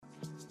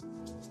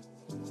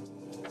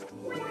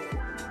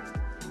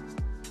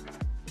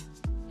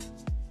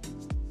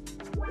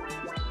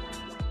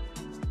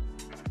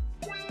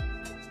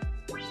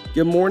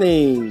Good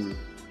morning.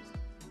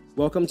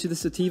 Welcome to the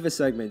Sativa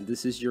segment.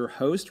 This is your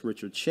host,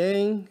 Richard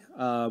Chang.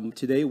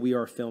 Today we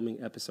are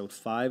filming episode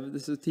 5 of the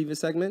Sativa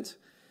segment.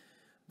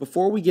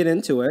 Before we get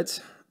into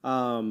it,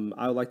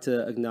 I would like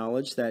to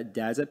acknowledge that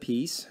Dads at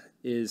Peace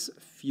is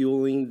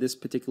fueling this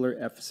particular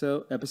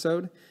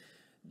episode.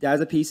 Dads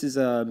at Peace is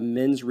a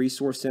men's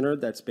resource center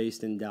that's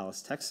based in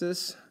Dallas,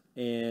 Texas.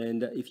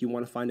 And if you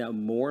want to find out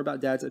more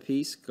about Dads at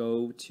Peace,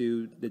 go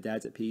to the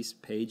Dads at Peace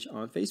page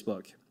on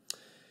Facebook.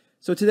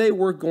 So today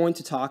we're going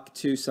to talk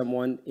to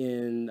someone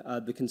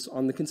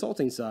on the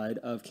consulting side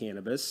of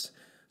cannabis.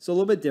 So a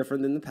little bit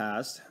different than the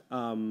past.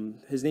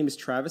 His name is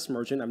Travis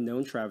Merchant. I've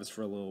known Travis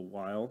for a little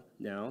while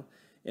now,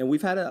 and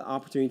we've had an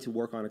opportunity to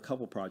work on a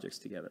couple projects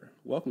together.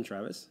 Welcome,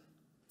 Travis.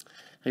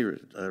 Hey,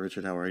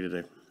 Richard. How are you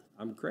today?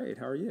 I'm great.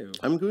 How are you?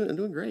 I'm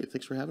doing great.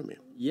 Thanks for having me.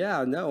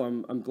 Yeah, no,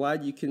 I'm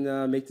glad you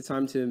can make the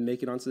time to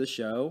make it onto the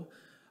show.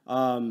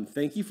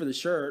 Thank you for the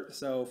shirt.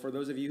 So for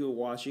those of you who are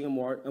watching,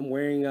 I'm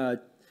wearing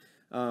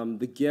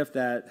the gift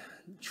that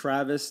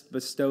Travis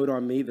bestowed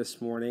on me this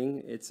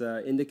morning. It's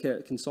an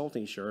Indica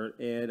consulting shirt.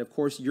 And, of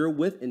course, you're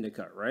with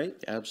Indica, right?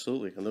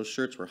 Absolutely. And those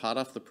shirts were hot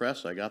off the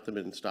press. I got them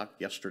in stock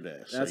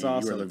yesterday. So That's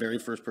awesome. You are the very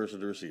first person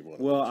to receive one.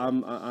 Well,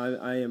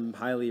 I am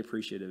highly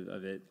appreciative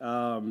of it.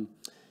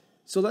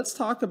 So let's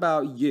talk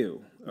about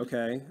you,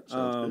 okay?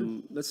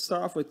 Let's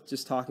start off with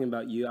just talking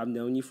about you. I've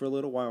known you for a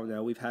little while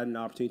now. We've had an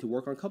opportunity to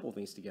work on a couple of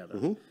things together.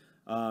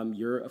 Mm-hmm.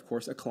 You're, of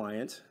course, a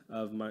client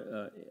of my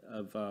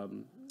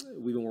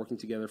we've been working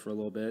together for a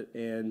little bit,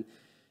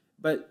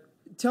 but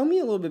tell me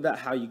a little bit about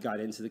how you got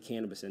into the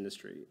cannabis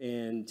industry,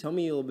 and tell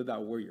me a little bit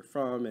about where you're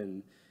from,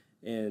 and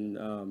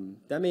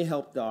that may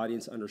help the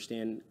audience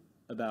understand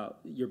about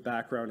your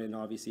background and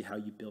obviously how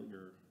you built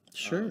your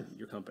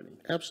company.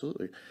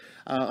 Absolutely.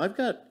 I've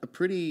got a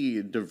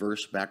pretty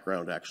diverse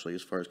background, actually,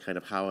 as far as kind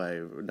of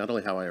not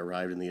only how I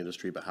arrived in the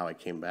industry, but how I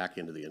came back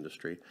into the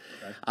industry.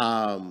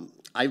 Okay.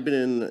 I've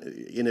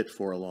been in it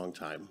for a long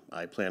time.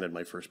 I planted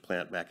my first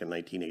plant back in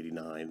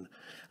 1989.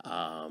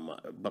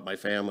 But my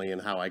family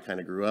and how I kind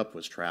of grew up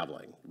was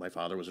traveling. My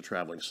father was a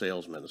traveling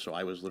salesman, so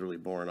I was literally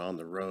born on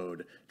the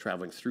road,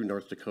 traveling through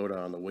North Dakota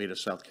on the way to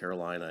South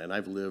Carolina, and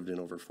I've lived in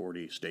over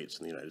 40 states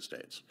in the United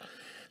States.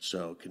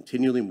 So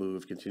continually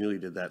moved, continually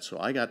did that. So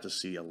I got to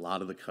see a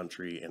lot of the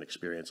country and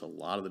experience a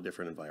lot of the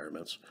different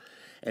environments.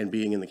 And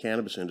being in the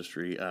cannabis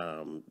industry,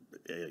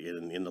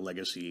 in the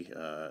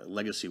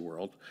legacy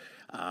world,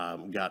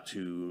 got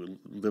to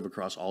live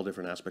across all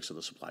different aspects of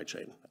the supply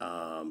chain.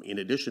 In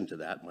addition to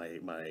that,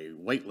 my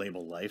white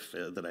label life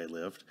that I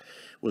lived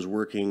was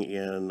working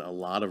in a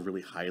lot of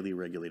really highly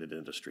regulated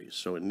industries.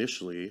 So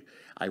initially,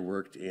 I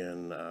worked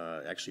in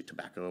actually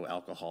tobacco,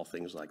 alcohol,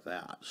 things like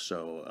that.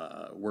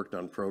 So worked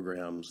on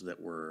programs that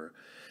were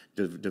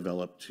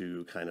developed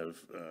to kind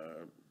of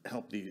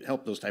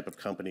help those type of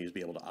companies be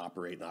able to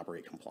operate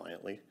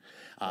compliantly,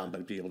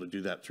 but be able to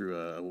do that through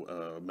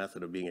a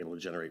method of being able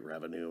to generate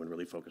revenue and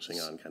really focusing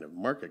on kind of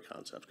market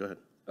concepts. Go ahead.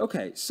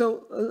 Okay,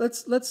 so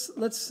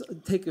let's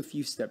take a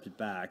few steps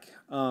back.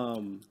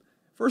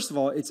 First of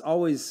all, it's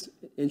always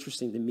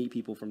interesting to meet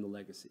people from the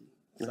legacy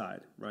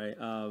side, right?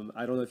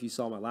 I don't know if you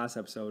saw my last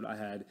episode. I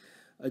had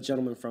a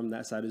gentleman from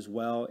that side as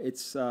well.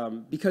 It's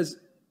because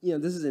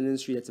this is an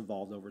industry that's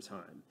evolved over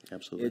time.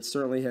 Absolutely. It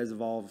certainly has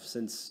evolved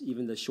since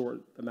even the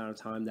short amount of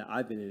time that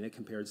I've been in it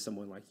compared to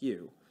someone like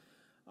you.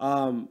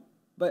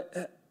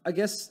 But I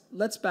guess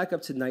let's back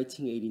up to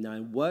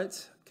 1989.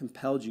 What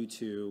compelled you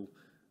to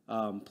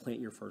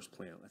plant your first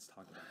plant? Let's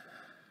talk about that.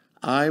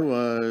 I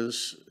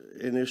was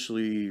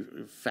initially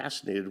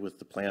fascinated with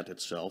the plant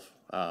itself,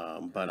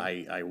 but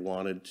I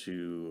wanted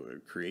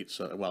to create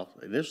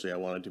initially I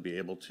wanted to be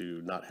able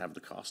to not have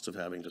the cost of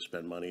having to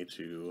spend money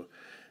to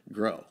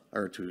grow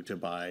or to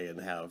buy and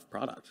have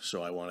product.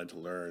 So I wanted to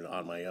learn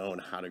on my own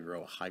how to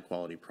grow a high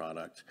quality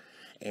product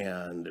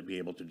and be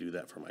able to do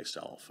that for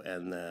myself.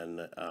 And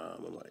then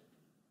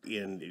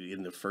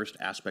in the first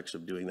aspects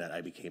of doing that,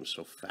 I became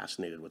so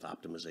fascinated with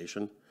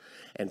optimization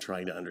and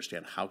trying to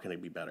understand how can I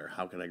be better,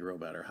 how can I grow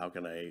better, how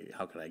can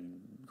I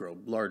grow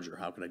larger,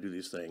 how can I do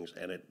these things,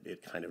 and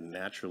it kind of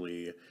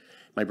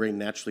my brain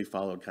naturally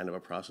followed kind of a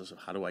process of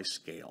how do I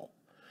scale.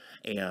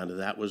 And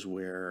that was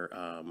where,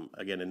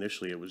 again,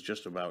 initially it was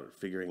just about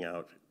figuring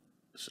out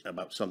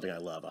about something I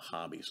love, a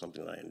hobby,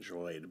 something that I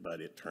enjoyed,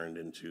 but it turned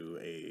into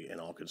an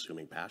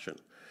all-consuming passion.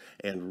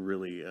 And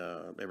really,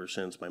 ever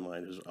since, my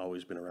mind has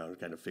always been around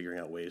kind of figuring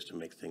out ways to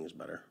make things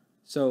better.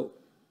 So,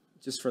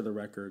 just for the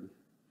record,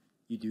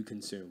 you do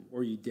consume,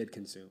 or you did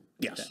consume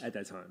at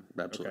that time?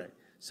 Absolutely. Okay.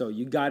 So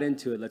you got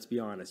into it, let's be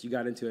honest, you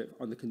got into it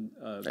on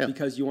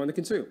because you wanted to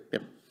consume?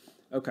 Yep.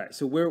 Okay,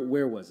 so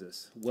where was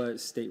this? What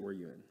state were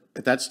you in?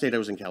 At that state, I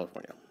was in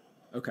California.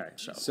 Okay,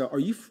 so are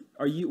you?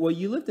 Well,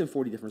 you lived in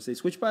 40 different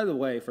states. Which, by the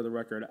way, for the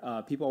record,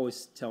 people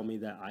always tell me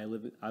that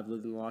I've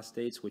lived in a lot of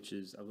states,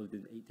 I've lived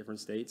in 8 different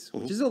states,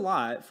 which is a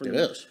lot for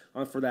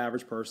the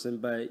average person.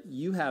 But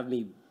you have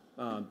me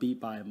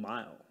beat by a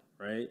mile,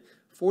 right?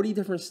 40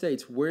 different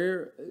states.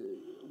 Where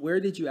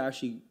did you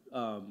actually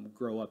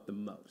grow up the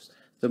most?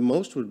 The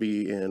most would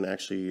be in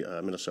actually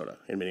Minnesota,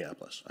 in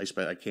Minneapolis.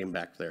 I came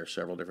back there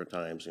several different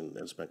times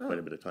and spent quite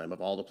a bit of time,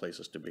 of all the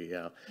places to be.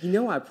 Yeah, You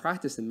know, I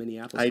practiced in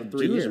Minneapolis I for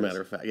 3 do, years. as a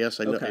matter of fact.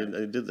 Yes, I know. Okay.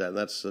 I did that. And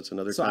that's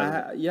another So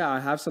time. I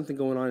have something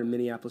going on in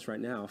Minneapolis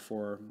right now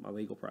for my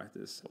legal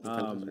practice.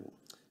 Fantastic.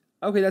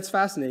 Okay, that's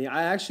fascinating.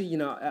 I actually,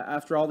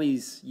 after all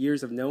these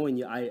years of knowing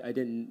you, I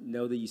didn't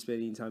know that you spent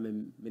any time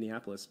in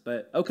Minneapolis.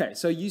 But okay,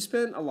 so you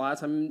spent a lot of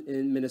time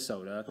in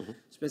Minnesota,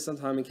 spent some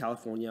time in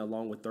California,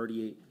 along with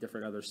 38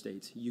 different other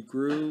states. You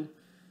grew,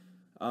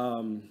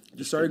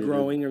 you started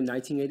growing in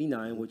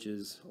 1989, which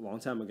is a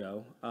long time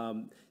ago.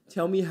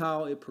 Tell me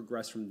how it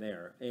progressed from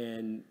there.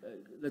 And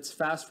let's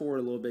fast forward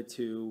a little bit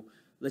to,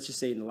 let's just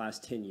say, in the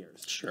last 10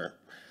 years. Sure.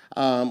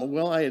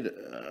 Well, I had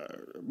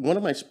one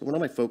of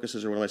my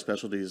focuses or one of my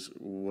specialties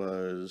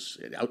was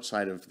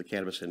outside of the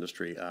cannabis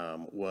industry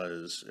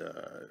was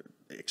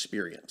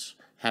experience.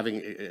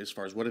 Having as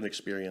far as what an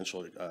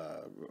experiential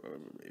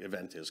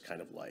event is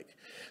kind of like.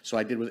 So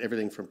I did with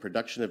everything from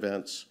production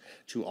events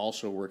to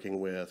also working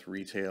with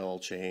retail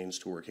chains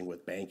to working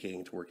with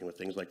banking to working with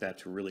things like that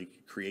to really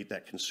create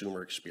that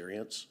consumer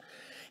experience.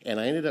 And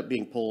I ended up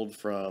being pulled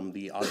from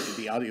the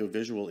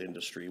audiovisual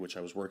industry, which I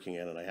was working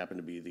in, and I happened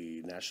to be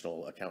the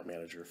national account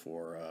manager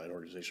for an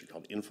organization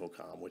called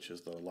Infocom, which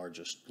is the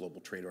largest global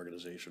trade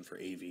organization for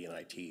AV and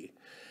IT.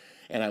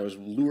 And I was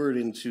lured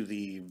into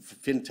the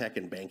fintech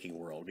and banking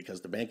world because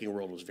the banking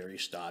world was very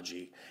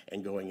stodgy,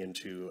 and going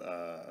into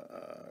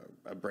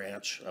a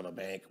branch of a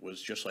bank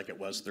was just like it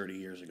was 30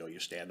 years ago. You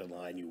stand in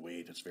line, you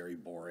wait, it's very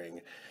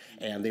boring.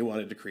 And they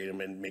wanted to create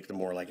them and make them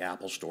more like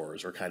Apple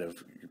stores or kind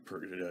of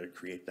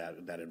create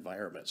that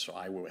environment. So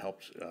I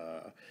helped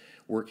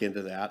work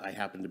into that. I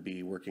happened to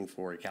be working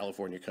for a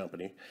California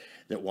company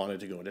that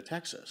wanted to go into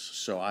Texas.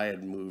 So I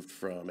had moved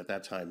from, at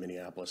that time,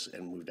 Minneapolis,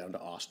 and moved down to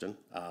Austin,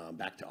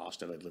 back to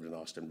Austin. I'd lived in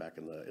Austin back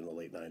in the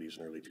late 90s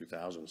and early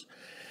 2000s.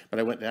 But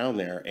I went down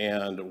there,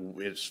 and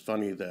it's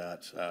funny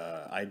that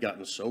I'd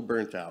gotten so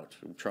burnt out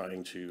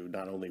trying to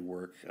not only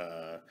work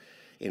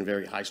in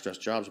very high-stress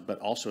jobs, but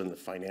also in the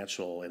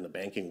financial and the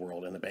banking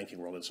world, and the banking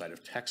world inside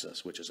of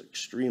Texas, which is an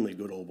extremely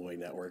good old boy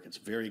network. It's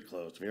very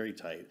close, very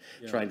tight,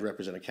 trying to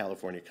represent a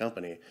California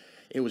company.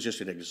 It was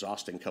just an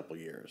exhausting couple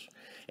years.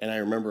 And I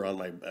remember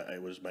it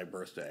was my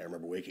birthday. I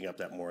remember waking up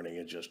that morning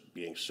and just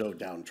being so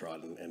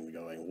downtrodden and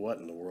going, what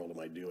in the world am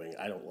I doing?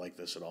 I don't like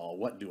this at all.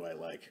 What do I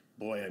like?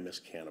 Boy, I miss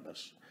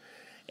cannabis.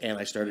 And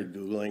I started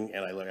Googling,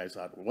 and I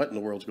thought, what in the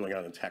world's going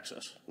on in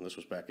Texas? And this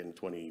was back in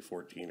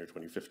 2014 or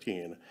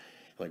 2015.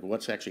 Like,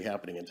 what's actually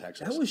happening in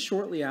Texas? That was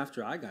shortly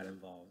after I got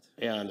involved.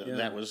 And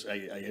that was,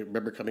 I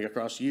remember coming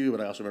across you, but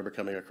I also remember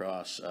coming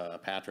across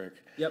Patrick.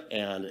 Yep.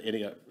 And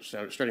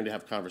starting to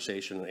have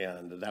conversation.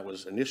 And that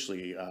was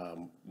initially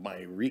my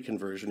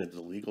reconversion into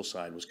the legal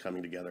side was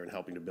coming together and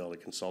helping to build a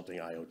consulting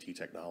IoT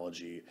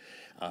technology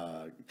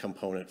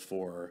component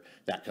for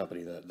that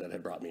company that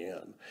had brought me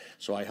in.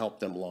 So I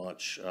helped them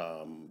launch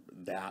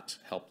that,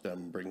 helped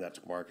them bring that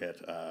to market,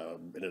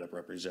 ended up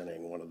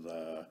representing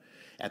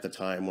at the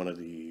time, one of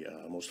the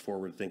most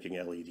forward-thinking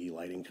LED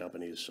lighting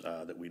companies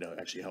that we'd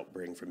actually helped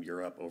bring from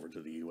Europe over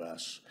to the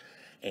U.S.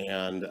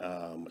 And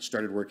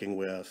started working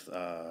with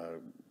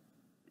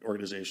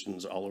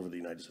organizations all over the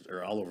United States,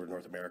 or all over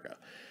North America.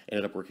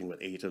 Ended up working with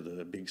 8 of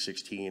the big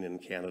 16 in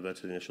Canada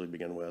to initially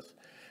begin with.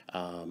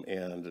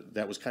 And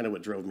that was kind of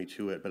what drove me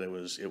to it, but it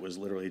was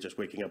literally just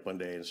waking up one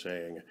day and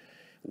saying,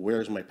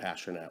 where's my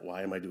passion at?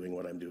 Why am I doing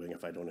what I'm doing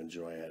if I don't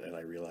enjoy it? And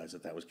I realized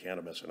that was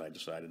cannabis, and I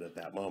decided at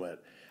that moment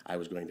I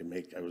was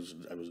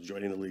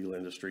joining the legal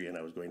industry, and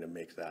I was going to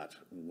make that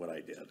what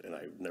I did, and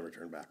I never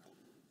turned back.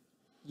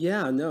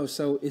 Yeah, no.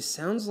 So it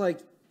sounds like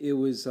it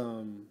was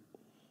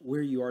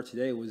where you are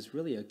today was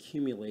really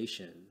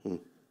accumulation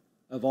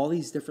of all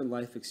these different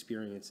life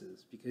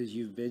experiences, because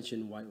you've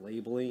mentioned white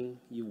labeling,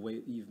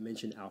 you've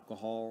mentioned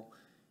alcohol,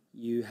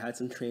 you had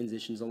some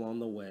transitions along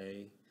the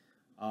way.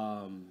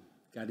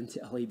 Got into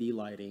LED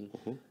lighting.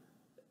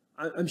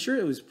 I'm sure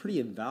it was pretty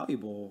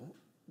invaluable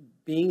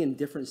being in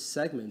different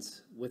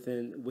segments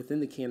within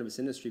the cannabis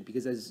industry,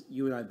 because as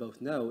you and I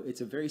both know,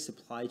 it's a very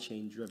supply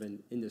chain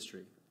driven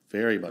industry.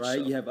 Very much right?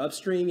 so. You have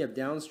upstream, you have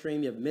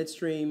downstream, you have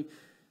midstream,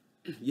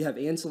 you have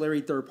ancillary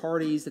third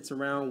parties that's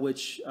around,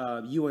 which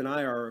you and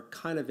I are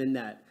kind of in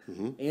that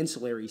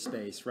ancillary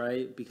space,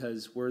 right?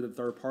 Because we're the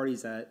third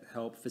parties that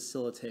help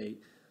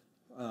facilitate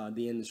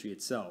the industry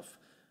itself.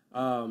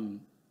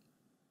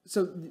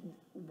 So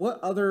what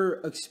other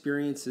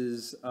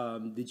experiences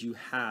did you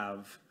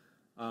have,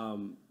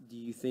 do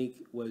you think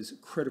was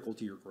critical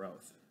to your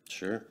growth?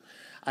 Sure.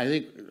 I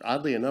think,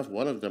 oddly enough,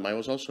 one of them, I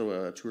was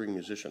also a touring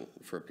musician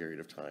for a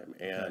period of time,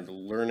 and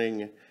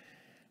learning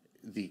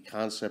the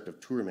concept of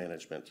tour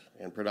management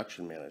and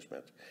production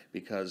management,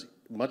 because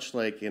much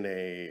like in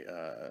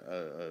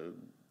an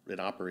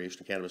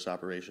operation, a cannabis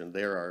operation,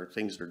 there are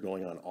things that are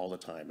going on all the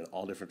time in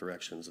all different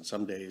directions, and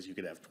some days you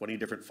could have 20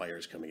 different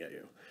fires coming at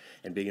you,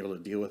 and being able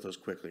to deal with those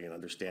quickly and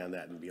understand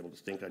that and be able to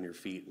think on your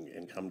feet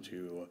and come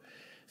to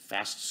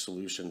fast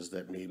solutions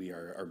that maybe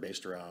are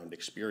based around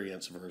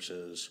experience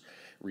versus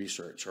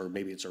research, or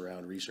maybe it's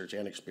around research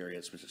and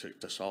experience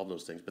to solve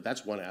those things. But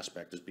that's one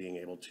aspect, is being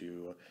able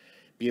to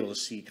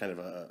see kind of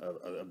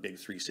a big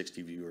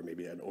 360 view, or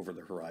maybe an over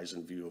the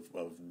horizon view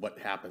of what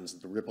happens,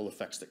 the ripple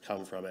effects that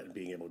come from it, and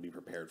being able to be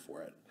prepared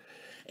for it.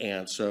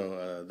 And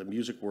so the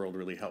music world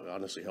really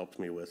honestly helped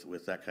me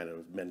with that kind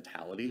of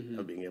mentality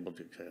of being able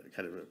to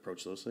kind of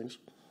approach those things.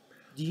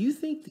 Do you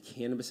think the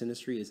cannabis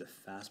industry is a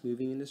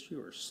fast-moving industry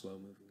or a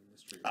slow-moving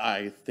industry?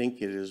 I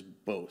think it is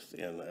both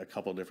in a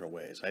couple different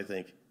ways. I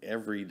think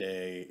every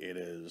day it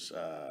is,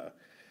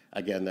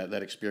 again,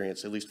 that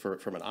experience, at least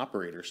from an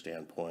operator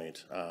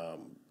standpoint.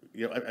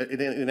 In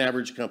an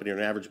average company or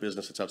an average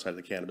business that's outside of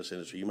the cannabis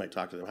industry, you might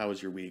talk to them, how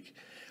was your week?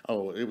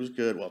 Oh, it was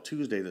good. Well,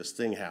 Tuesday this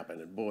thing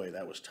happened, and boy,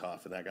 that was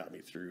tough, and that got me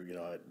through.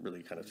 It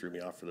really kind of threw me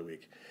off for the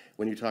week.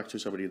 When you talk to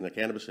somebody in the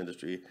cannabis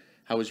industry,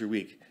 how was your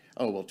week?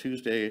 Oh, well,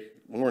 Tuesday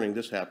morning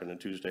this happened, and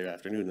Tuesday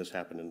afternoon this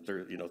happened, and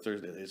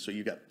Thursday. So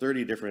you got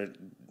 30 different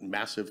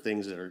massive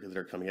things that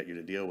are coming at you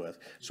to deal with.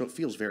 So it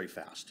feels very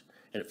fast,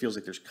 and it feels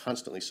like there's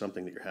constantly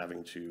something that you're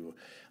having to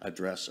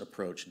address,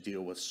 approach,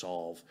 deal with,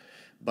 solve.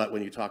 But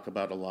when you talk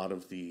about a lot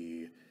of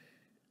the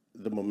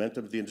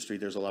momentum of the industry,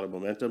 there's a lot of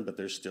momentum, but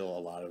there's still a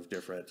lot of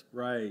different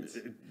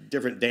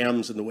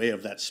dams in the way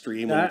of that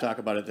stream. When you talk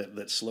about it,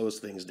 that slows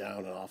things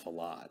down an awful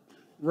lot.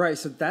 Right.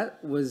 So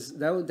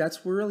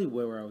that's really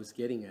where I was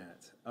getting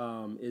at.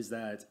 Is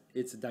that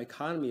it's a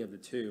dichotomy of the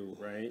two,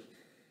 right?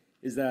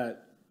 Is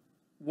that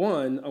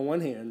on one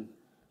hand,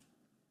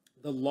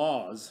 the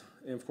laws,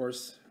 and of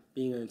course,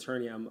 being an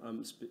attorney,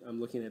 I'm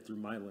looking at it through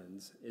my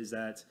lens, is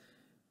that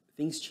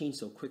things change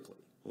so quickly.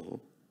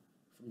 From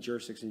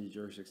jurisdiction to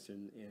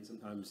jurisdiction, and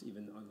sometimes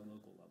even on the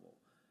local level.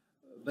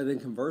 But then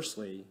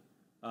conversely,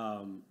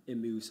 it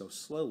moves so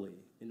slowly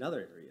in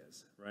other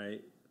areas,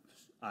 right?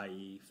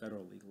 I.e.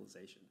 federal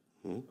legalization.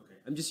 Okay,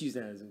 I'm just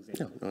using that as an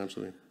example. Yeah, no,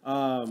 absolutely.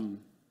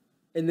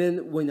 And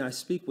then when I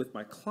speak with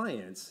my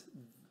clients,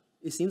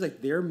 it seems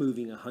like they're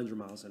moving 100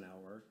 miles an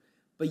hour,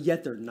 but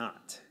yet they're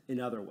not in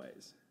other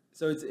ways.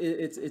 So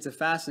it's a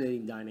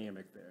fascinating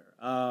dynamic there.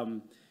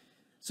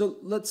 So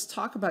let's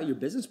talk about your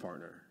business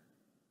partner.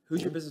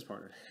 Who's your business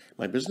partner?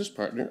 My business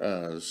partner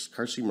is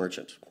Carsey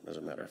Merchant, as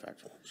a matter of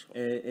fact. So.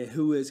 And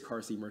who is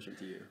Carsey Merchant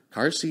to you?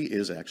 Carsey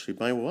is actually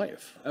my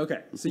wife.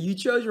 Okay, so you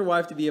chose your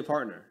wife to be a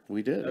partner.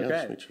 We did. Okay,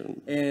 yes, we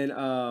chose. And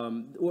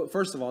well,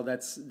 first of all,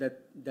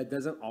 that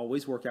doesn't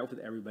always work out with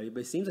everybody, but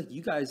it seems like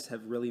you guys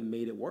have really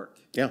made it work.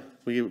 Yeah,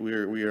 we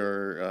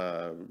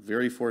are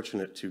very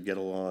fortunate to get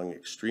along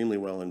extremely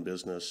well in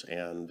business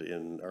and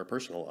in our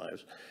personal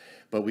lives.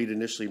 But we'd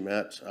initially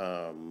met.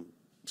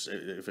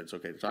 If it's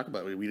okay to talk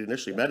about it, we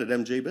initially met at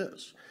MJ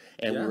Biz,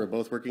 and we were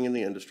both working in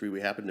the industry.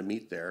 We happened to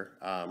meet there,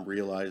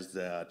 realized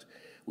that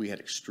we had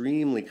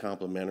extremely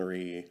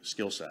complementary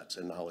skill sets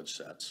and knowledge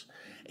sets.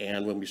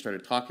 And when we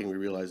started talking, we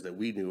realized that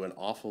we knew an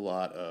awful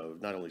lot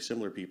of not only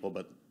similar people,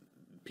 but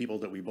people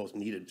that we both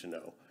needed to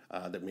know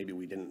that maybe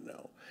we didn't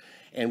know.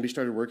 And we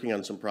started working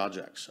on some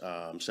projects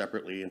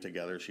separately and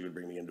together. She would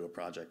bring me into a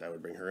project, I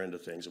would bring her into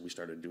things, and we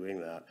started doing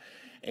that.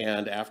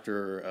 And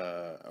after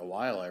a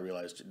while, I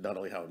realized not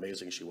only how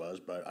amazing she was,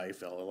 but I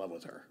fell in love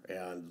with her.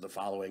 And the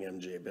following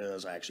MJ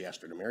Biz, I actually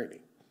asked her to marry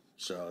me.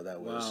 So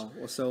that was... Wow.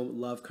 Well, so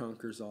love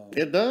conquers all.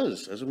 It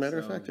does. As a matter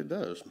of fact, it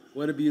does.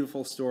 What a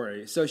beautiful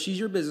story. So she's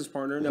your business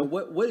partner. Now,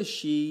 what is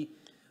she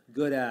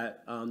good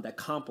at that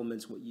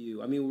complements what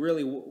you... I mean,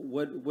 really,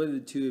 what do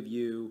the two of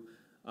you...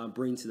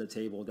 bring to the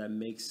table that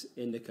makes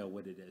Indica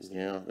what it is?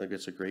 Yeah,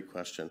 that's a great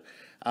question.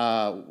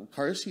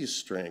 Carsey's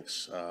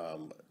strengths,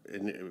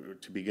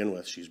 to begin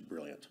with, she's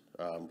brilliant.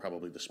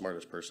 Probably the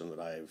smartest person that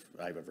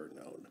I've ever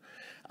known.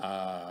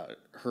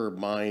 Her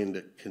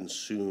mind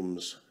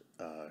consumes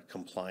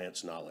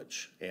compliance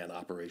knowledge and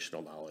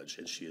operational knowledge,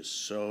 and she is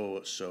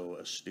so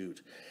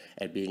astute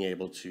at being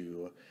able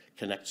to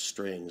connect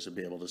strings and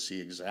be able to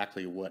see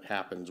exactly what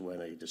happens when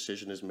a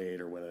decision is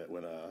made or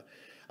when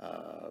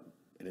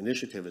an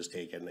initiative is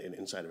taken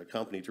inside of a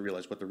company, to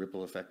realize what the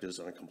ripple effect is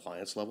on a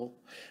compliance level.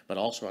 But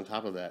also on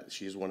top of that,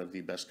 she's one of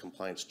the best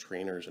compliance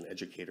trainers and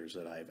educators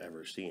that I've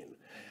ever seen.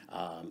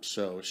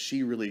 So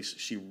she really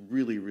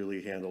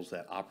handles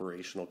that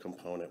operational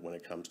component when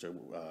it comes to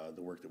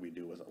the work that we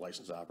do with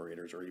licensed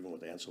operators or even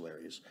with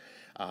ancillaries.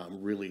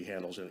 Really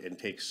handles it and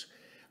takes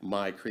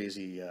my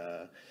crazy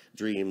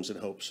dreams and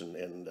hopes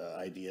and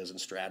ideas and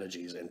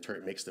strategies and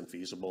makes them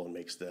feasible and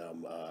makes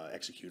them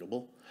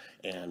executable,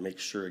 and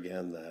makes sure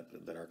again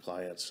that our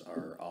clients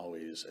are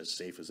always as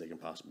safe as they can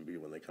possibly be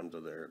when they come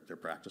to their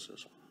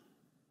practices.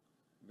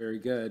 Very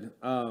good.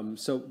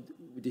 So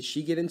did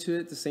she get into it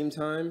at the same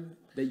time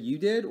that you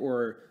did,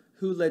 or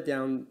who led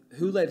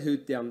who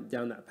down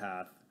that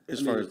path? As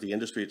far as the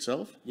industry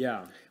itself?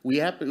 Yeah. We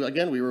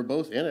were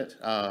both in it.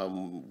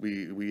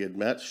 We had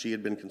met. She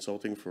had been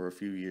consulting for a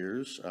few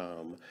years.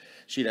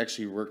 She'd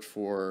actually worked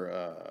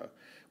for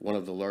one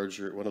of the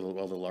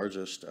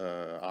largest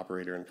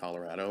operator in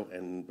Colorado,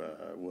 and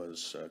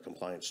was a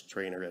compliance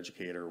trainer,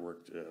 educator,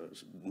 worked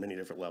many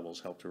different levels,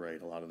 helped to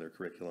write a lot of their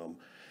curriculum.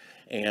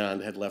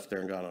 and had left there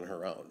and gone on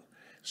her own.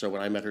 So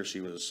when I met her,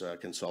 she was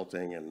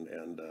consulting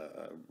and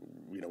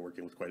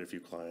working with quite a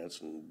few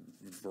clients and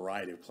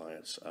variety of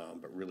clients,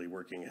 but really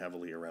working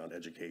heavily around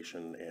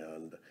education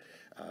and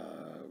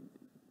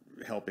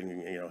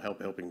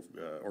helping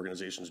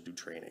organizations do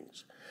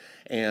trainings.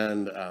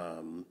 And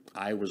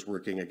I was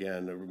working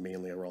again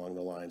mainly along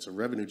the lines of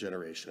revenue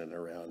generation and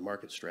around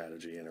market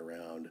strategy and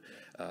around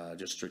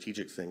just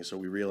strategic things. So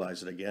we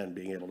realized that again,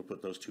 being able to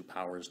put those two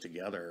powers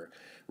together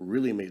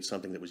really made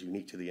something that was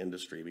unique to the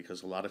industry,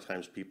 because a lot of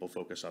times people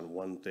focus on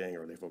one thing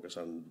or they focus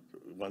on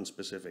one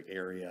specific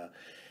area,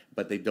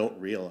 but they don't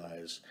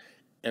realize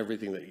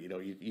everything that,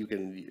 you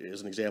can,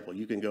 as an example,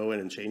 you can go in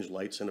and change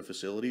lights in a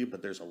facility,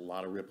 but there's a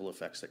lot of ripple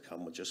effects that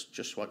come with just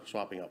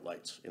swapping out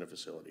lights in a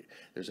facility.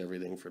 There's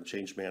everything from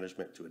change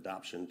management to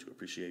adoption to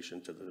appreciation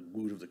to the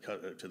mood of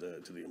to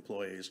the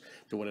employees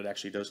to what it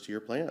actually does to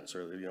your plants.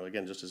 Or,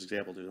 again, just as an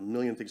example, there's a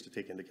million things to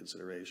take into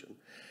consideration.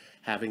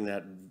 Having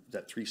that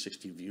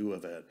 360 view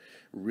of it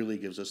really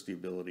gives us the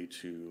ability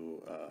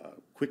to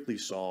quickly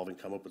solve and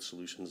come up with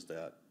solutions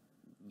that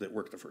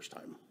work the first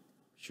time.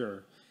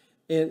 Sure.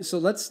 And so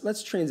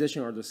let's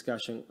transition our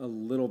discussion a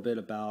little bit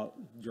about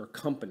your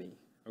company,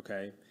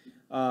 okay?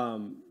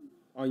 On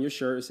your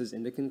shirt, it says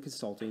Indica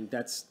Consulting.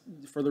 That's,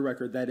 for the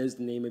record, that is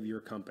the name of your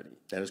company.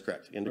 That is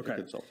correct, Indica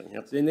Consulting,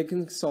 yep. So Indica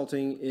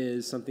Consulting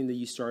is something that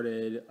you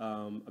started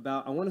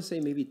about, I want to say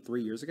maybe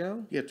 3 years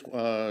ago? Yeah,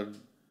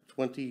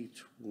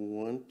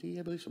 2020,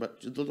 I believe, so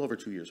about a little over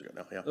 2 years ago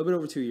now, yeah. A little bit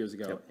over 2 years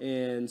ago. Yep.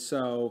 And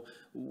so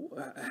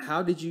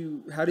how did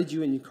you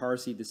and your car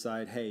seat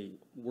decide, hey,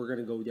 we're going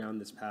to go down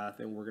this path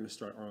and we're going to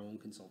start our own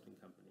consulting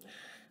company?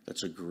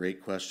 That's a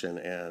great question,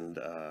 and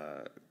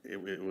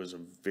it was a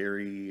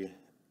very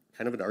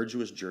kind of an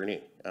arduous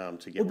journey to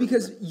get. Well,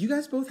 because you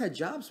guys both had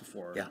jobs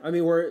before. Yeah. I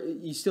mean, where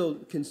you still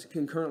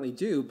concurrently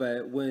do,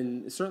 but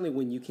certainly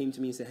when you came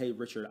to me and said, hey,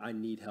 Richard, I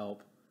need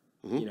help,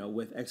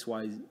 with X,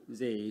 Y,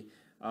 Z.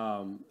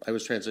 I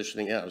was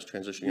transitioning. Yeah, I was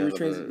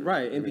transitioning.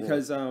 Right, and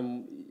because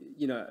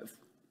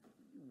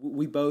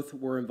we both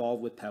were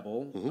involved with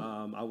Pebble.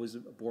 Mm-hmm. I was a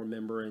board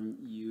member, and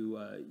you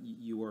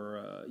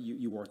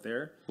weren't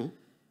there. Mm-hmm.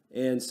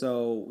 And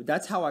so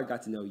that's how I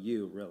got to know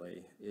you.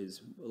 Really,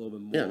 is a little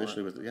bit more. Yeah,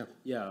 initially with a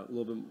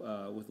little bit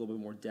with a little bit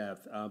more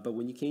depth. But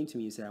when you came to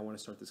me and said, I want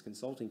to start this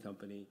consulting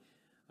company,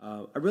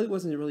 I really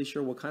wasn't really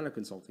sure what kind of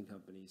consulting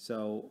company.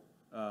 So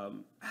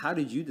how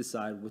did you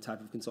decide what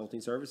type of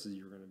consulting services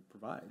you were going to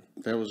provide?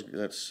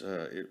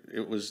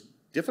 It was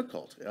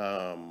difficult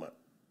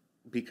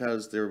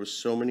because there was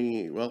so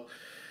many. Well,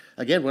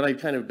 again, what I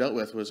kind of dealt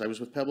with was I was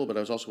with Pebble, but I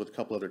was also with a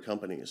couple other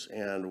companies,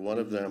 and one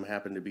of them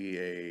happened to be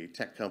a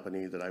tech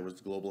company that I was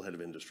the global head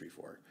of industry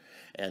for,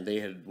 and they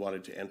had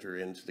wanted to enter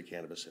into the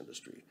cannabis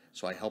industry.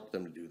 So I helped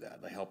them to do that,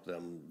 and I helped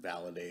them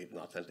validate and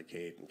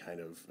authenticate and kind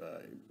of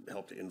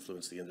help to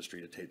influence the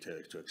industry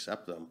to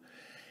accept them.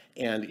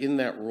 And in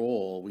that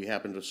role, we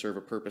happened to serve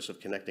a purpose of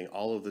connecting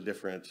all of the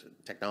different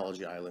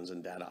technology islands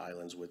and data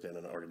islands within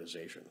an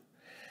organization.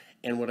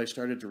 And what I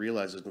started to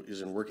realize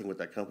is in working with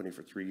that company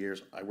for 3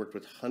 years, I worked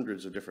with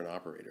hundreds of different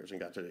operators and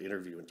got to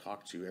interview and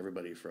talk to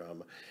everybody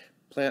from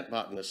plant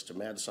botanists to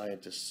mad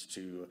scientists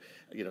to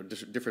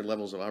different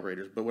levels of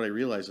operators. But what I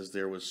realized is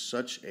there was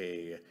such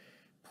a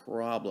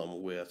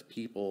problem with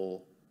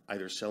people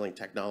either selling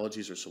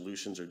technologies or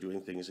solutions or doing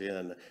things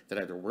that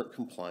either weren't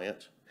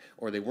compliant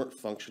or they weren't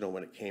functional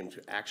when it came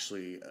to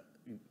actually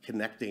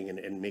connecting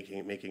and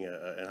making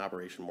an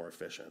operation more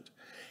efficient.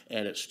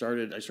 And I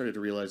started to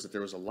realize that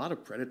there was a lot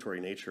of predatory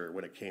nature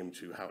when it came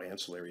to how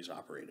ancillaries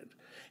operated.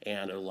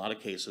 And in a lot of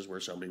cases where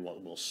somebody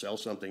will sell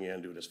something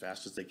in, do it as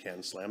fast as they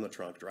can, slam the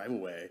trunk, drive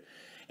away,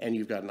 and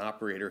you've got an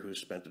operator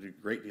who's spent a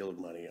great deal of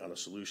money on a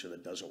solution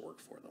that doesn't work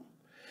for them.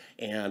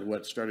 And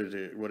what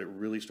it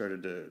really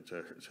started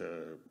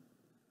to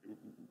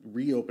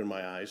reopen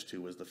my eyes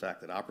to was the fact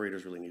that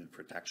operators really needed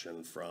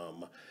protection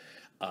from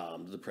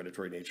the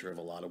predatory nature of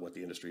a lot of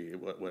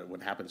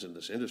what happens in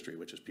this industry,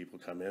 which is people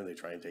come in, they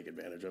try and take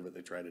advantage of it,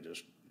 they try to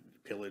just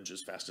pillage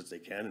as fast as they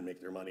can and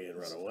make their money and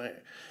run away.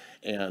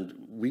 And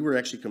we were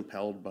actually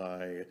compelled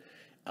by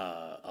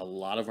a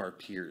lot of our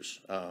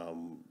peers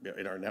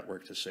in our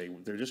network to say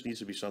there just needs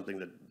to be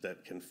something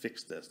that can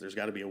fix this. There's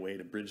got to be a way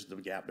to bridge the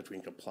gap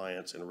between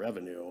compliance and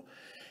revenue,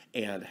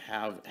 and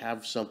have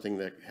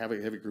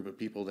a group of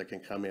people that can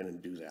come in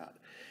and do that.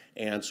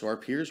 And so our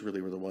peers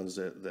really were the ones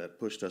that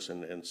pushed us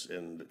and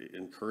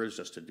encouraged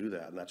us to do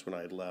that. And that's when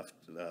I had left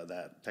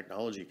that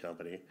technology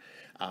company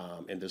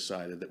and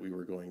decided that we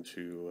were going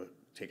to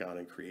take on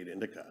and create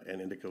Indica. And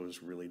Indica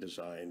was really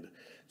designed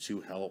to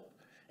help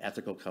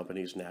ethical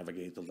companies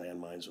navigate the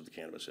landmines of the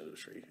cannabis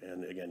industry.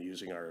 And again,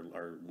 using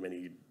our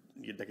many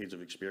decades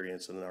of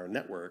experience in our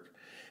network,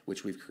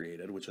 which we've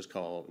created, which is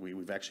called,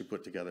 we've actually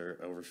put together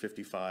over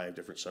 55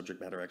 different subject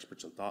matter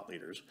experts and thought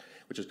leaders,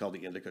 which is called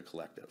the Indica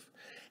Collective.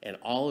 And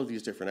all of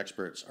these different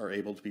experts are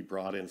able to be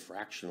brought in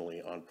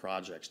fractionally on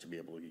projects to be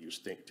able to use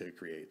think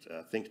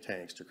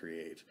tanks to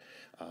create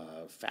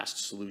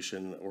fast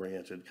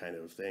solution-oriented kind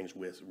of things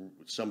with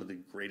some of the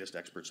greatest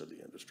experts of the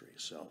industry.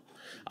 So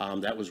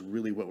that was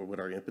really what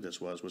our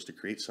impetus was to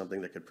create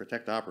something that could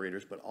protect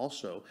operators, but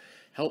also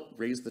help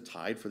raise the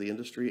tide for the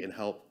industry and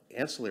help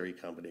ancillary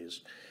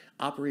companies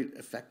operate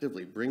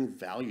effectively, bring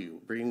value,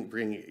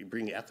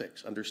 bring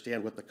ethics,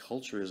 understand what the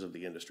culture is of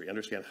the industry,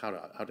 understand how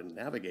to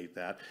navigate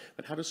that,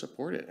 but how to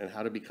support it and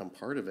how to become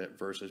part of it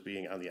versus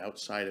being on the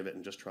outside of it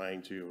and just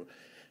trying to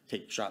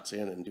take shots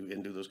in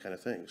and do those kind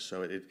of things.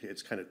 So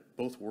it's kind of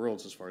both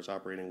worlds as far as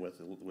operating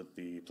with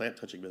the plant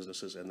touching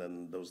businesses and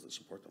then those that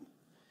support them.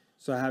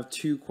 So I have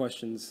two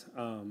questions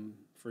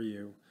for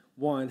you.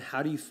 One,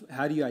 how do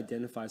you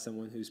identify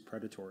someone who's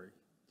predatory?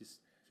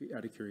 Just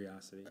out of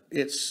curiosity.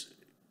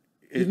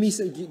 Give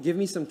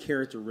me some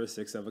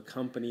characteristics of a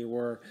company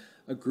or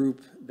a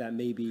group that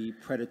may be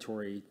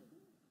predatory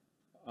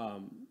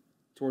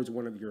towards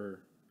one of your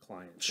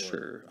clients.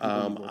 Sure.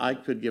 I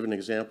could give an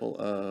example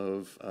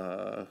of...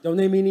 don't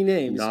name any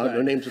names.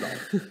 No names at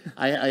all.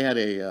 I had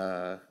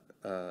a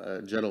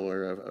gentleman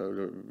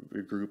or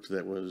a group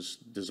that was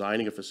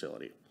designing a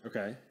facility.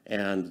 Okay.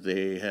 And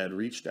they had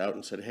reached out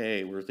and said,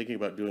 hey, we're thinking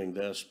about doing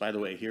this. By the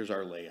way, here's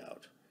our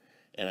layout.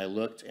 And I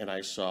looked and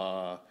I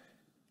saw,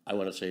 I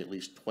want to say at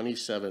least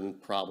 27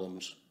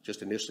 problems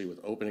just initially with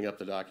opening up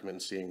the document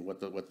and seeing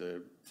what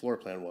the floor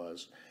plan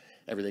was.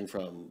 Everything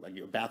from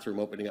a bathroom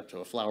opening up to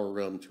a flower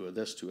room to a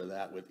this to a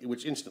that,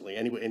 which instantly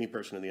any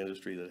person in the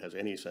industry that has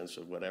any sense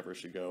of whatever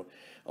should go,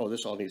 oh,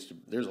 this all needs to,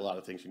 there's a lot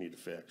of things you need to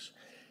fix.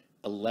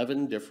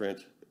 11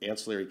 different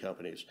ancillary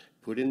companies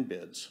put in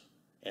bids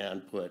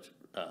and put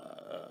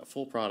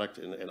full product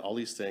and all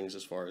these things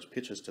as far as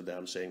pitches to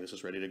them saying this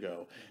is ready to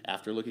go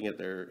after looking at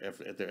their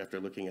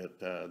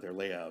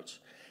layouts,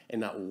 and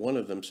not one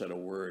of them said a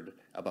word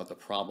about the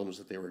problems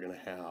that they were going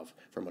to have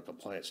from a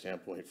compliance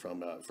standpoint,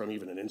 from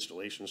even an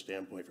installation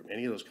standpoint, from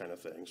any of those kind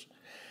of things.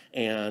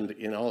 And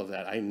in all of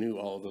that, I knew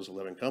all of those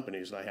 11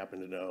 companies, and I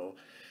happened to know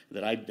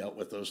that I dealt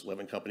with those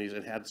 11 companies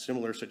and had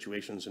similar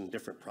situations in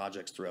different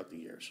projects throughout the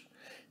years.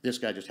 This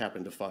guy just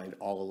happened to find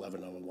all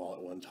 11 of them all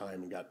at one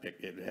time and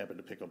it happened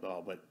to pick up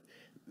all. But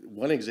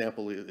one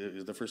example,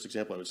 the first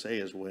example I would say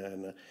is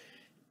when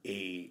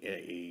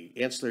a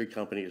ancillary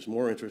company is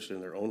more interested in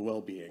their own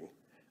well-being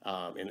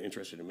and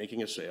interested in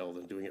making a sale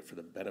than doing it for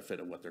the benefit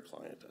of what their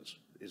client does.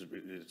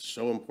 It's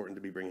so important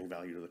to be bringing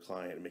value to the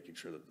client and making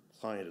sure that the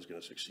client is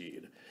going to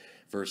succeed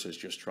versus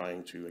just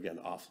trying to, again,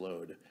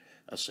 offload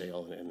a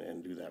sale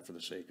and do that for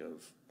the sake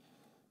of,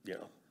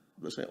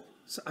 the sale.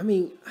 So, I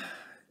mean,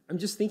 I'm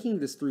just thinking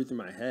this through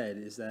my head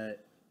is that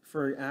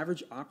for an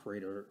average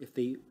operator, if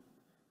they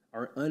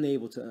are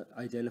unable to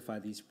identify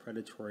these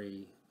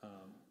predatory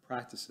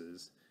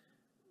practices,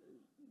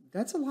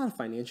 that's a lot of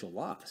financial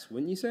loss,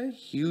 wouldn't you say?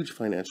 Huge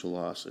financial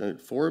loss.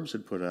 And Forbes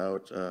had put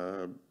out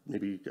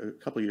maybe a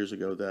couple of years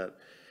ago that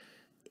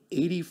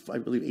I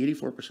believe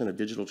 84% of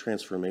digital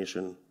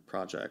transformation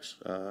projects,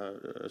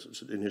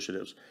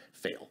 initiatives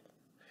fail.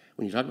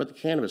 When you talk about the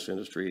cannabis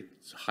industry,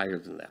 it's higher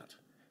than that.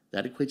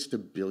 That equates to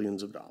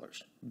billions of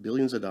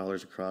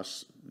dollars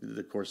across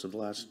the course of the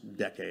last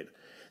decade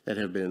that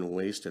have been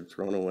wasted,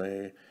 thrown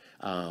away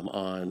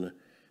on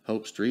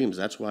hopes, dreams.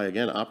 That's why,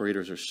 again,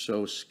 operators are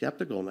so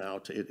skeptical now.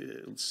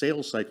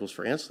 Sales cycles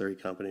for ancillary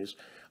companies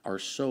are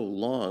so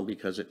long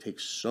because it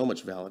takes so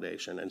much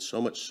validation and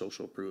so much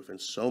social proof and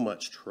so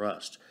much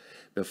trust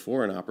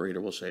before an operator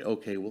will say,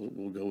 okay,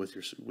 we'll go with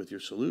your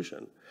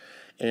solution.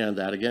 And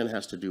that, again,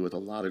 has to do with a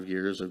lot of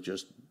years of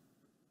just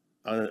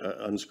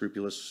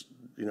unscrupulous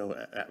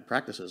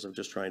practices of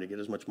just trying to get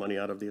as much money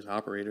out of these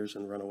operators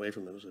and run away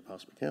from them as they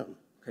possibly can.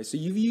 Okay, so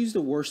you've used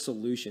the word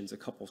solutions a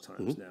couple of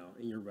times now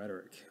in your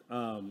rhetoric.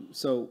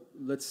 So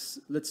let's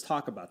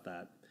talk about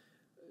that.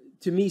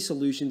 To me,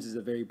 solutions is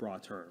a very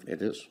broad term.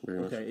 It is, very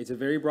much. Okay, it's a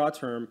very broad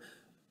term.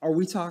 Are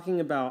we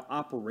talking about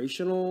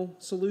operational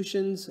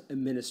solutions,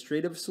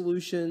 administrative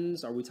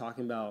solutions? Are we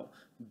talking about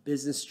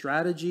business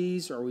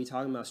strategies? Are we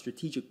talking about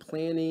strategic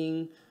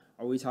planning?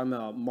 Are we talking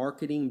about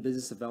marketing,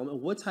 business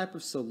development? What type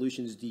of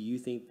solutions do you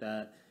think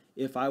that,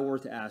 if I were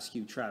to ask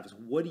you, Travis,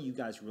 what are you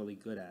guys really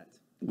good at?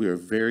 We are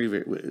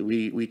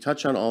we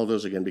touch on all of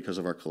those again because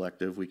of our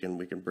collective. We can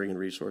bring in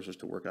resources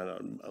to work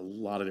on a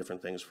lot of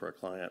different things for our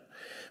client.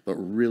 But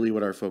really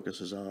what our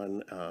focus is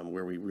on,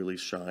 where we really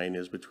shine,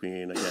 is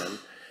between, again,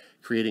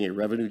 creating a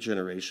revenue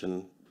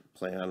generation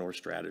plan or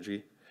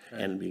strategy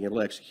and being able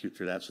to execute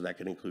through that. So that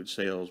can include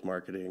sales,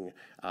 marketing,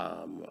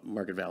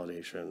 market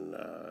validation,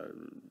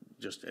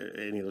 just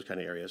any of those kind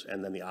of areas,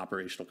 and then the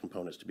operational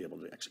components to be able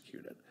to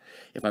execute it.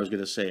 If I was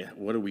going to say,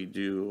 what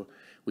do?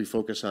 We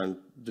focus on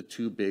the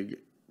two big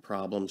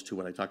problems to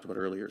what I talked about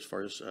earlier as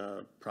far as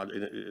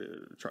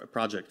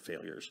project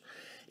failures,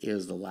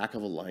 is the lack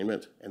of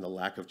alignment and the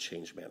lack of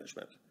change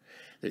management.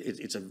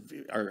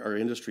 Our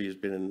industry has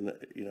been,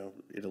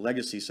 in a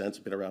legacy sense,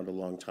 been around a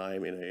long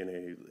time.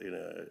 In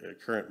a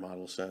current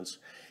model sense,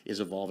 is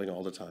evolving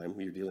all the time.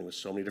 You're dealing with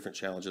so many different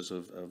challenges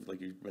of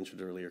like you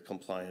mentioned earlier,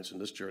 compliance in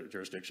this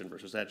jurisdiction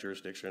versus that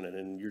jurisdiction, and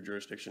in your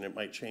jurisdiction it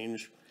might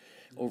change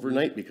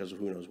overnight because of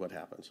who knows what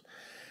happens.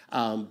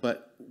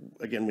 But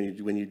again,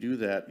 when you do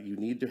that, you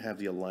need to have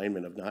the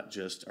alignment of not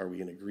just are we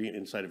in agreement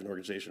inside of an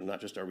organization,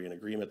 not just are we in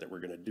agreement that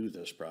we're going to do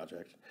this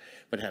project,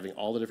 but having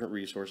all the different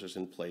resources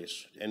in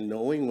place and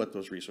knowing what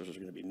those resources are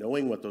going to be,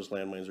 knowing what those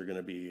landmines are going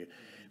to be.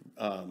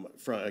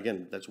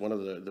 Again, that's one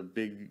of the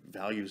big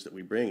values that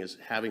we bring is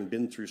having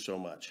been through so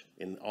much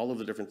in all of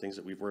the different things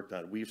that we've worked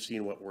on. We've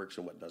seen what works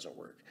and what doesn't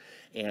work,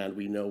 and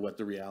we know what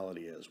the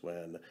reality is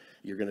when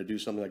you're going to do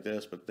something like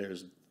this, but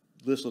there's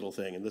this little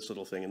thing and this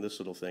little thing and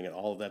this little thing, and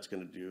all of that's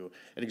going to do.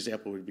 An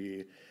example would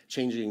be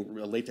changing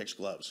latex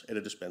gloves at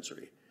a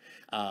dispensary.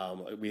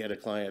 We had a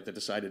client that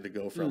decided to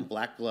go from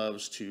black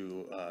gloves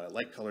to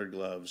light colored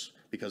gloves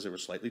because they were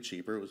slightly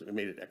cheaper. It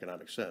made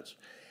economic sense.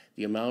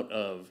 The amount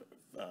of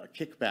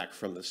kickback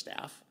from the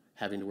staff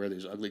having to wear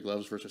these ugly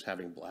gloves versus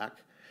having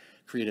black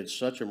created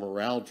such a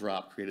morale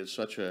drop, created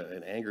such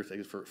an anger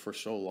thing for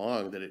so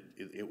long that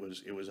it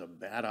was a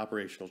bad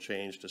operational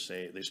change to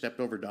say they stepped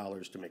over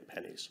dollars to make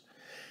pennies,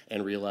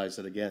 and realized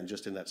that again,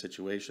 just in that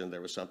situation,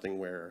 there was something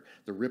where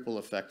the ripple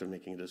effect of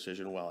making a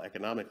decision, while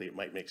economically it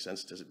might make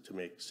sense to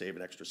save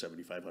an extra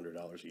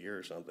 $7,500 a year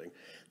or something,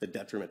 the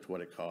detriment to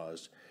what it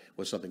caused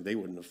was something they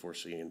wouldn't have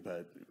foreseen.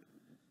 But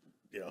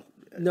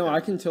no, I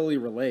can totally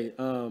relate.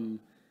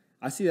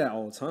 I see that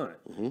all the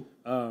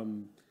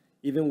time.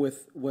 Even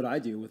with what I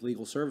do with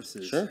legal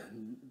services, sure.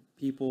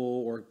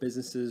 People or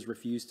businesses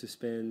refuse to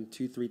spend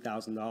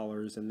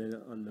 $2,000-$3,000, and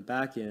then on the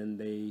back end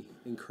they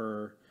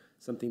incur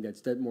something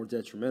that's more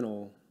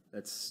detrimental.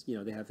 That's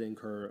they have to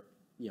incur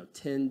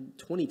 10,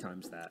 20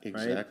 times that.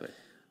 Exactly.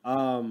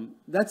 Right?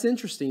 That's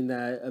interesting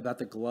about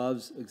the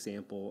gloves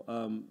example.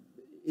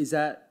 Is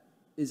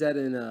that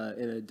in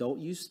an adult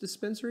use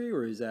dispensary,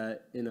 or is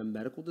that in a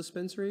medical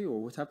dispensary,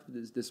 or what type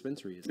of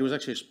dispensary is it? It was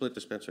actually a split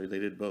dispensary. They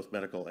did both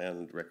medical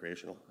and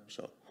recreational.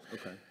 So,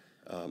 okay.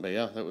 But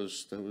yeah, that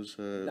was.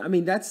 I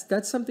mean,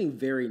 that's something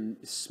very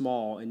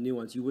small and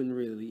nuanced. You wouldn't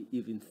really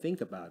even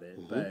think about it.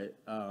 But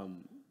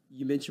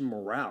you mentioned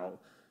morale.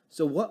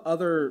 So what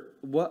other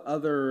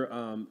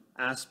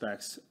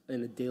aspects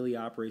in the daily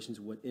operations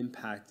would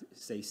impact,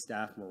 say,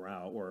 staff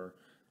morale, or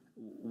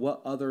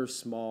what other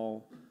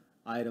small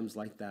items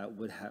like that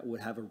would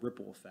have a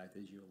ripple effect,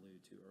 as you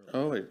alluded to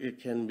earlier? Oh, it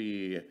can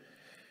be.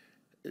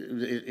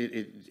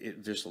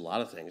 There's a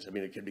lot of things. I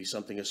mean, it could be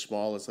something as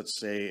small as, let's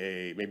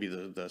say, maybe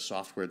the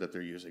software that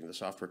they're using. The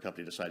software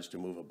company decides to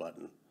move a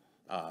button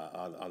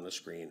on the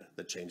screen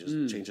that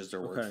changes their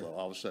workflow.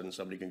 All of a sudden,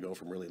 somebody can go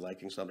from really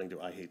liking something to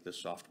I hate this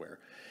software,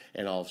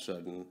 and all of a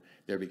sudden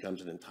there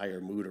becomes an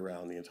entire mood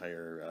around the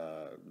entire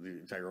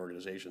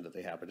organization that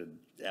they happen to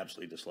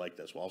absolutely dislike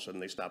this. Well, all of a sudden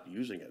they stop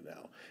using it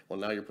now. Well,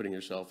 now you're putting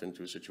yourself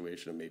into a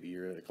situation of maybe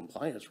you're at a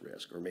compliance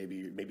risk, or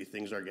maybe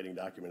things aren't getting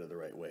documented the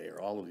right way,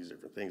 or all of these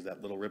different things.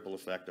 That little ripple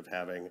effect of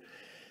having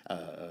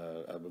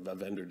a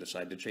vendor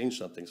decide to change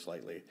something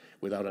slightly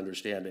without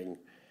understanding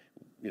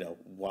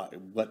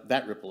what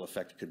that ripple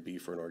effect could be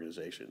for an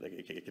organization.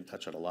 It can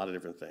touch on a lot of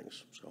different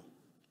things.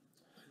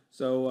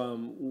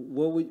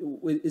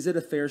 Is it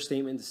a fair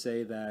statement to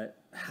say that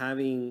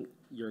having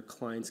your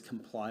clients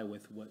comply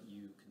with what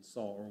you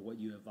consult or what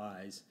you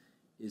advise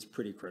is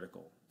pretty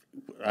critical?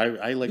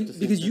 I like to think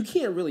because you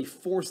can't really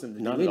force them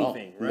to do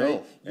anything,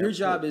 right? No, your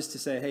job is to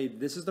say, hey,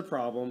 this is the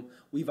problem.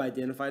 We've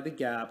identified the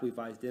gap. We've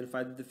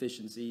identified the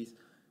deficiencies.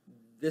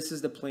 This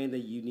is the plan that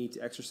you need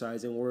to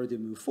exercise in order to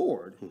move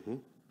forward.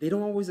 They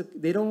don't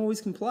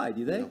always comply,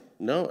 do they?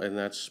 No, and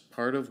that's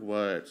part of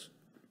what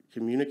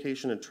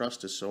communication and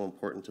trust is so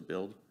important to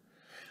build.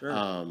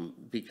 Sure.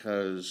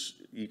 Because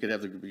you could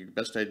have the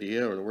best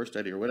idea or the worst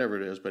idea or whatever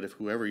it is, but if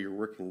whoever you're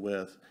working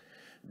with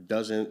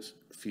doesn't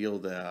feel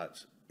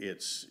that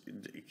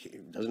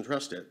doesn't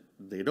trust it,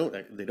 they don't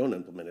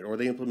implement it, or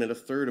they implement a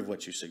third of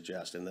what you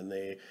suggest, and then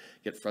they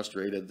get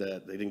frustrated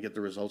that they didn't get the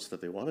results that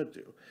they wanted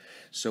to.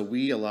 So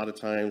we, a lot of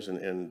times,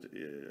 and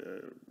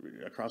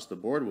across the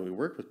board, when we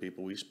work with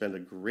people, we spend a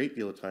great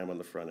deal of time on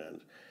the front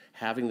end,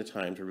 having the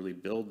time to really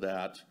build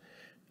that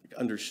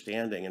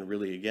understanding and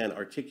really, again,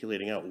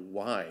 articulating out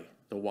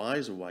the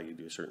whys of why you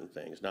do certain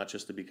things, not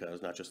just the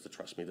because, not just the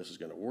trust me, this is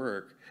going to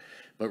work,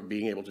 but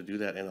being able to do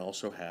that and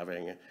also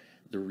having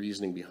the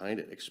reasoning behind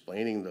it,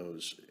 explaining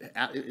those.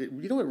 What it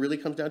really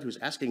comes down to is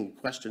asking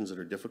questions that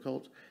are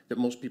difficult that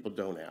most people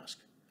don't ask.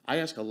 I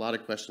ask a lot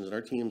of questions, and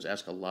our teams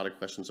ask a lot of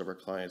questions of our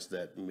clients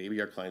that maybe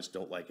our clients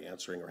don't like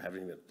answering or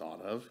haven't even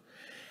thought of.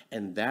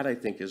 And that, I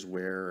think, is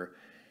where,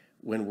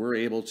 when we're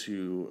able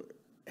to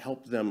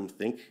help them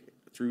think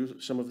through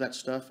some of that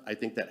stuff, I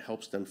think that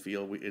helps them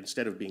feel,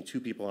 instead of being two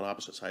people on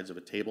opposite sides of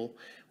a table,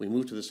 we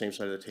move to the same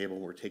side of the table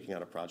and we're taking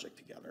on a project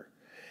together.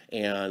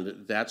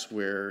 And that's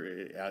where,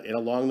 and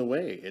along the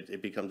way,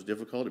 it becomes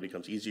difficult. It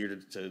becomes easier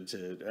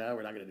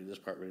we're not going to do this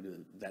part. We're going to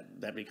do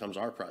that. That becomes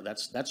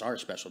that's our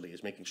specialty,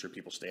 is making sure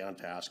people stay on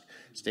task,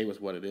 stay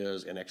with what it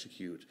is, and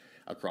execute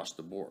across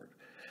the board.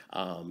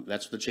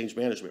 That's the change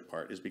management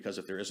part, is because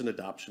if there isn't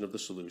adoption of the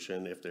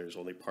solution, if there's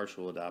only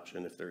partial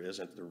adoption, if there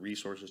isn't the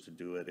resources to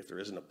do it, if there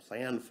isn't a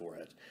plan for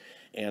it,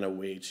 and a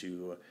way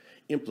to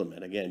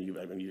implement. Again,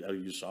 I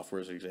use software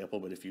as an example,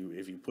 but if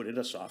you put in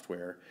a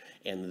software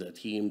and the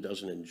team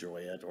doesn't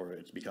enjoy it, or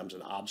it becomes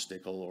an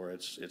obstacle, or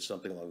it's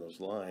something along those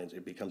lines,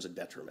 it becomes a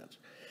detriment.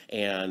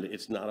 And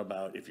it's not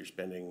about if you're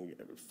spending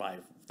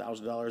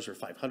 $5,000 or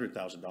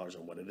 $500,000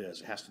 on what it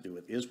is. It has to do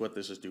with, is what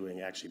this is doing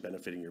actually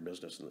benefiting your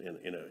business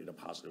in a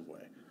positive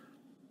way.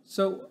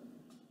 So,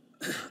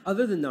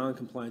 other than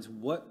non-compliance,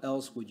 what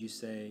else would you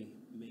say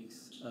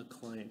makes a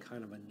client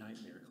kind of a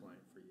nightmare client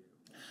for you?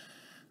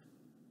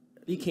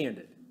 Be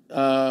candid.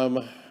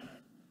 One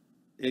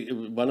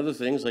of the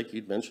things, like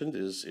you'd mentioned,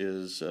 is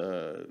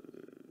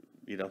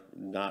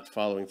not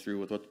following through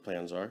with what the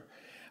plans are.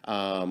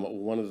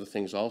 One of the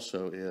things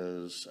also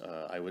is,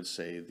 I would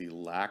say, the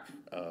lack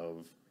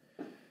of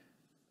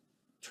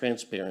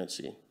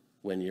transparency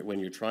when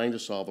you're trying to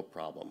solve a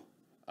problem.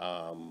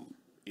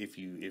 If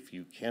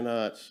you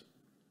cannot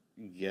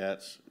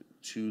get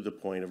to the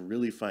point of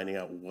really finding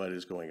out what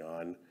is going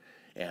on,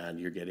 and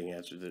you're getting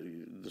answered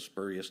the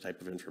spurious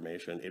type of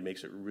information, it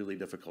makes it really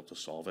difficult to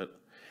solve it.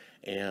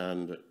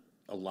 And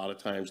a lot of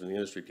times in the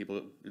industry,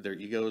 people, their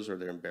egos or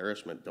their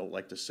embarrassment, don't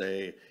like to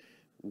say,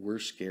 we're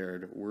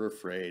scared, we're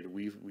afraid,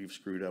 we've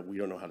screwed up, we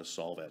don't know how to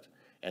solve it.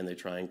 And they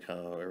try and come,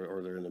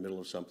 or they're in the middle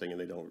of something and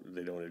they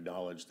don't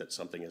acknowledge that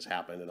something has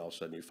happened, and all of a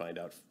sudden you find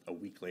out a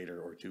week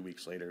later or 2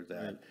 weeks later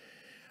that,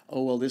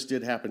 oh, well, this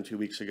did happen 2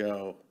 weeks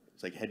ago.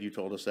 It's like, had you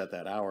told us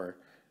that hour,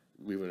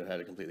 we would have had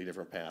a completely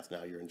different path.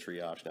 Now you're in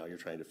triage. Now you're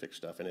trying to fix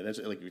stuff. And it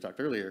ends, like we talked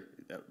earlier,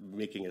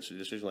 making a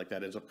decision like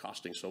that ends up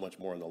costing so much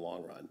more in the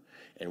long run.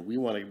 And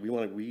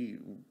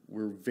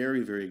we're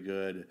very, very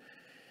good.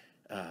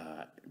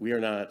 We are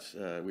not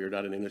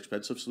an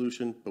inexpensive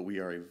solution, but we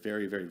are a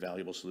very, very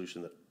valuable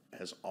solution that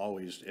has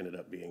always ended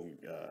up being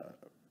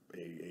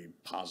a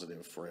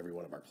positive for every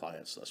one of our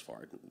clients thus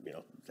far,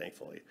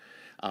 thankfully.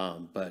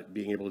 But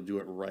being able to do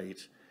it right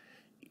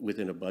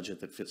within a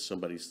budget that fits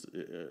somebody's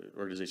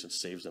organization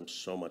saves them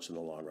so much in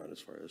the long run as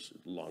far as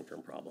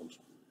long-term problems.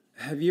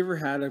 Have you ever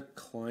had a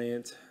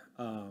client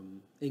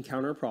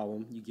encounter a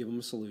problem, you give them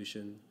a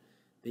solution,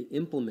 they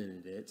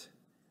implemented it,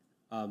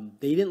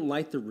 they didn't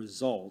like the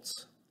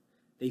results,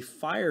 they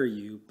fire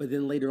you, but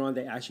then later on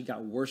they actually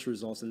got worse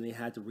results and they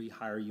had to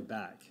rehire you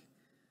back?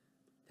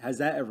 Has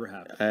that ever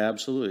happened?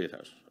 Absolutely, it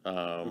has.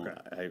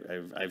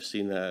 Okay. I've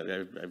seen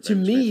that. To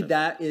me,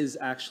 that is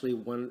actually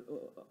one.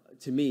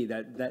 To me,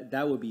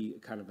 that would be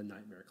kind of a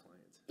nightmare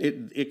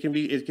client. It can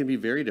be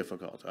very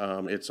difficult.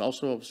 It's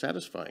also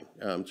satisfying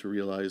to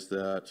realize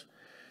that,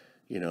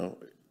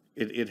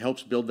 it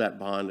helps build that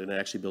bond, and it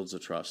actually builds the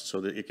trust.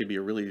 So that it can be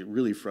a really,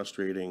 really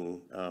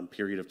frustrating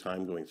period of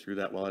time going through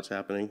that while it's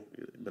happening.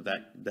 But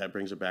that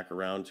brings it back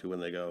around to when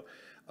they go,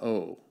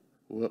 oh,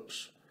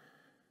 whoops,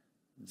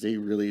 they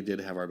really did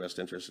have our best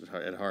interest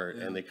at heart,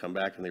 and they come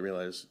back and they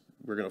realize,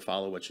 we're going to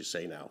follow what you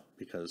say now,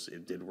 because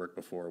it did work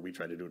before. We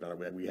tried to do it on our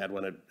way. We had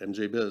one at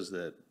MJ Biz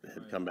that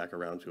had come back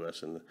around to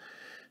us and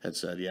had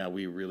said, yeah,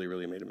 we really,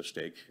 really made a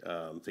mistake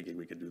thinking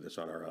we could do this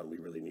on our own. We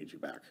really need you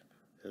back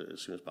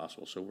as soon as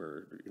possible. So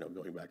we're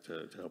going back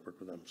to help work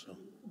with them.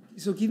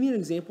 So give me an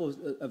example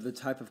of the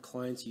type of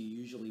clients you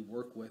usually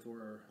work with,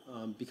 or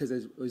because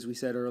as we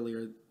said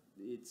earlier,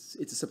 it's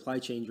a supply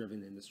chain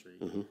driven industry.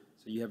 Mm-hmm.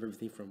 So you have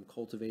everything from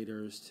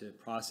cultivators to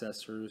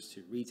processors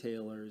to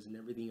retailers and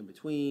everything in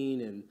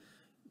between, and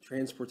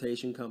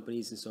transportation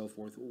companies and so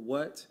forth.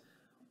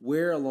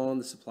 Where along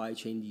the supply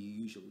chain do you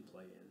usually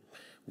play in?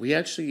 We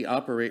actually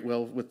operate,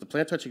 well, with the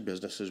plant touching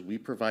businesses, we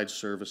provide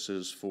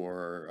services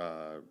for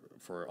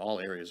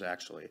all areas,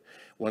 actually.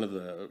 One of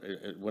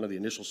the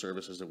initial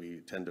services that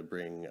we tend to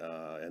bring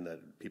and that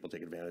people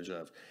take advantage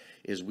of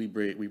is we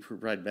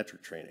provide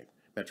metric training.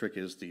 Metric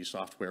is the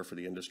software for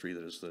the industry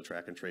that is the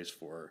track and trace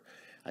for,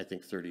 I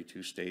think,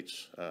 32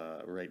 states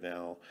right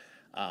now.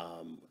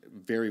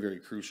 Very, very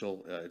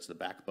crucial. It's the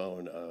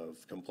backbone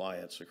of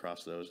compliance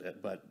across those.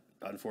 But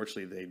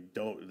unfortunately,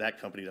 that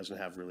company doesn't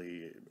have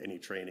really any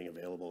training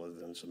available other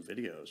than some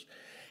videos.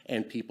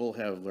 And people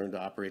have learned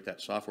to operate that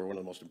software, one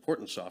of the most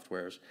important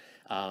softwares,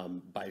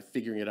 by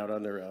figuring it out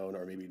on their own,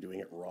 or maybe doing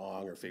it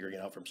wrong, or figuring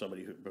it out from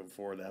somebody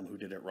before them who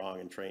did it wrong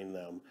and trained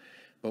them.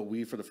 But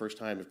we, for the first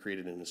time, have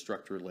created an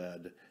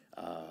instructor-led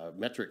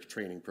metric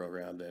training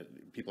program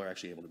that people are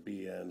actually able to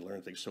be in,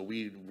 learn things. So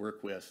we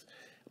work with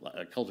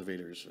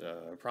cultivators,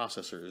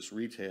 processors,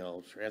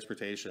 retail,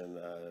 transportation,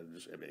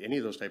 any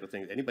of those type of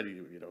things. Anybody,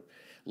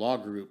 law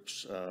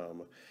groups,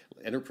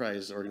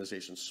 enterprise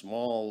organizations,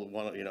 small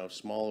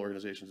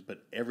organizations,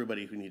 but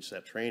everybody who needs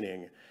that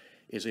training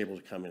is able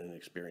to come in and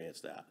experience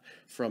that.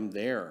 From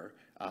there,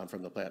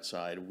 from the plant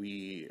side,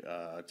 we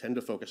tend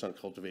to focus on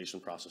cultivation,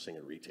 processing,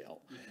 and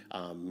retail,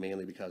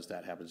 mainly because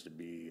that happens to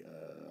be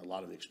a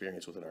lot of the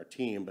experience within our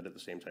team, but at the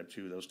same time,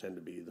 too, those tend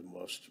to be the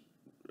most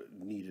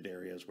needed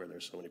areas where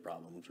there's so many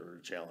problems or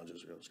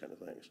challenges or those kind of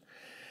things.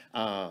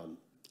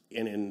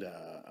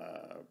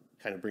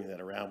 Kind of bring that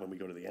around when we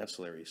go to the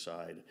ancillary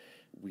side,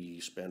 we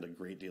spend a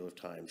great deal of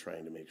time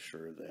trying to make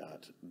sure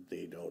that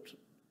they don't,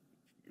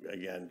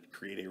 again,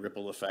 create a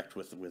ripple effect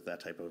with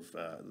that type of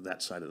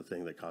that side of the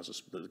thing that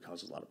causes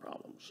a lot of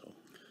problems.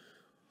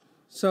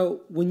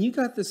 So when you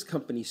got this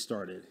company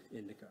started,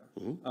 Indica,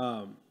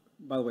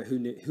 by the way, who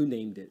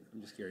named it?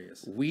 I'm just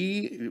curious.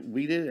 We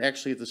did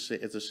actually at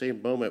the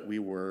same moment. We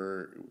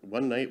were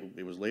one night.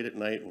 It was late at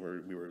night, and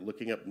we were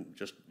looking up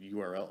just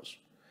URLs,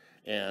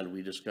 and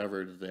we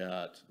discovered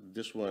that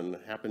this one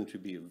happened to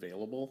be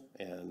available,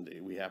 and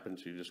we happened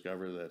to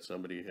discover that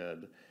somebody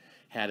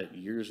had it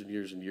years and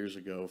years and years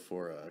ago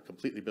for a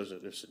completely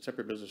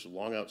separate business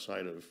long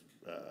outside of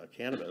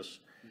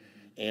cannabis,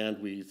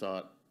 and we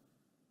thought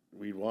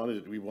we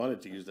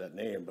wanted to use that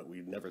name, but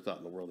we never thought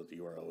in the world that the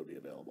URL would be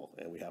available,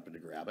 and we happened to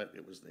grab it.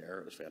 It was there.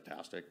 It was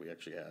fantastic. We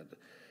actually had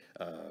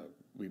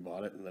we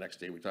bought it, and the next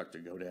day we talked to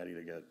GoDaddy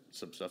to get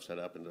some stuff set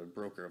up, and the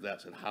broker of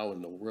that said, how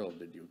in the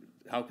world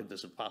how could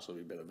this have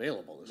possibly been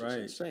available? This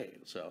is insane.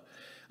 So,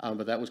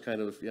 but that was kind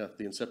of,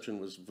 the inception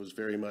was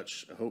very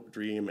much a hope,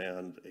 dream,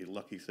 and a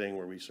lucky thing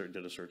where we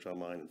did a search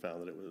online and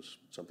found that it was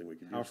something we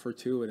could do. How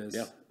fortuitous.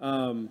 Yeah.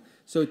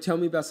 So tell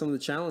me about some of the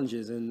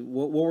challenges, and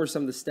what were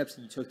some of the steps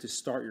that you took to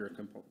start your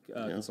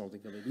consulting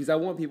company? Because I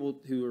want people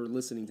who are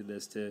listening to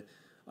this to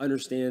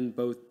understand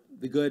both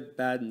the good,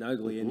 bad, and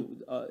ugly,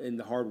 and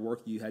the hard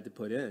work you had to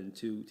put in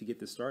to get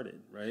this started,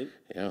 right?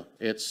 Yeah,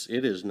 it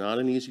is not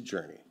an easy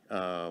journey.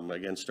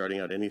 Again, starting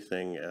out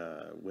anything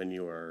when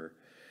you are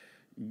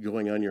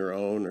going on your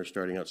own or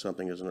starting out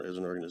something as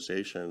an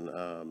organization,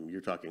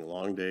 you're talking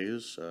long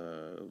days,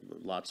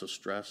 lots of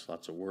stress,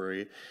 lots of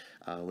worry.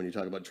 When you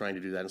talk about trying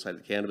to do that inside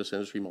the cannabis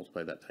industry,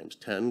 multiply that times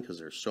 10 because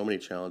there's so many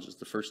challenges.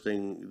 The first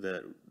thing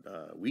that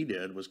we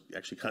did was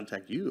actually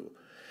contact you.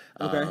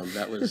 Okay.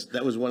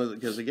 That was one of the,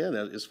 because again,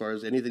 as far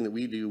as anything that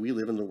we do, we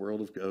live in the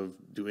world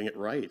of doing it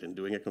right and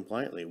doing it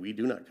compliantly. We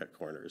do not cut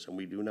corners, and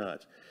we do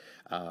not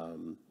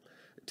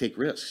take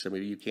risks. I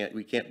mean,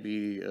 we can't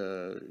be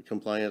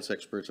compliance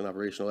experts and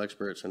operational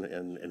experts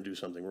and do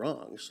something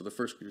wrong. So the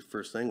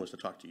first thing was to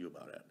talk to you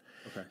about it.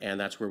 Okay. And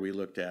that's where we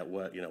looked at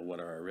what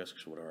are our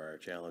risks, what are our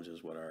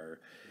challenges, what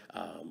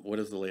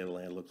does the lay of the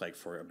land look like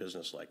for a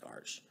business like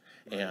ours?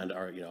 Right. And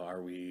are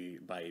we,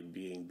 by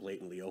being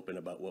blatantly open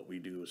about what we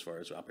do as far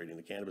as operating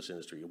the cannabis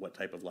industry, what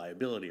type of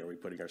liability are we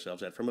putting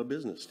ourselves at from a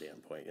business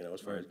standpoint? As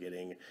far as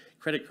getting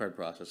credit card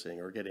processing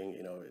or getting,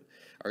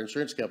 our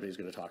insurance company is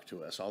going to talk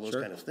to us, all those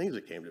kind of things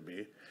that came to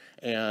be.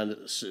 And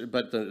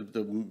but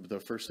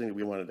the first thing that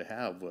we wanted to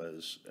have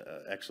was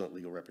excellent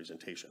legal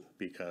representation,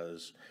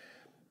 because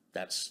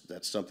that's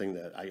something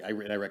that I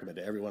recommend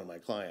to every one of my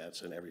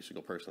clients and every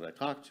single person that I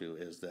talk to,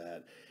 is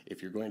that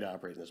if you're going to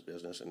operate in this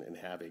business and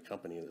have a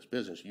company in this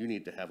business, you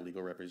need to have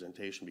legal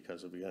representation,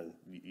 because of, again,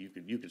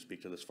 you could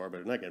speak to this far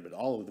better than I can, but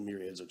all of the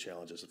myriads of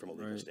challenges from a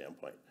legal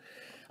standpoint.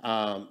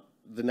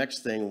 The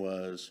next thing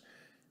was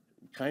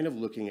kind of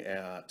looking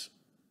at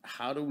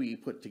how do we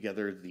put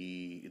together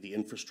the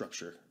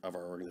infrastructure of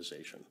our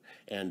organization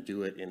and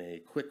do it in a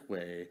quick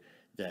way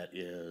that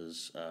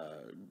is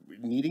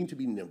needing to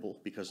be nimble,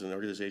 because an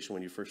organization,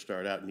 when you first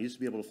start out, needs to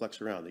be able to flex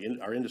around.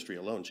 Our industry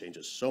alone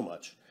changes so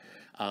much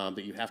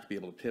that you have to be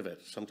able to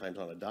pivot, sometimes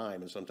on a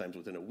dime, and sometimes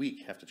within a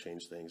week have to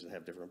change things and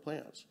have different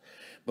plans.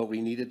 But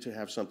we needed to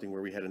have something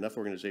where we had enough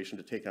organization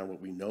to take on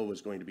what we know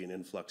was going to be an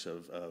influx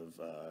of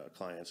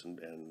clients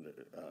and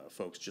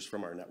folks just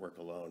from our network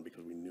alone,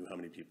 because we knew how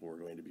many people were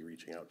going to be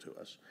reaching out to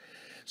us.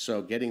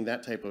 So getting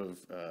that type of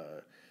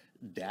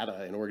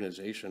data and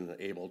organization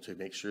able to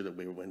make sure that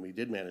when we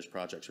did manage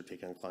projects or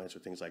take on clients or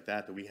things like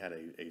that, that we had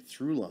a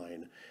through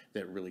line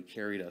that really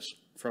carried us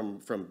from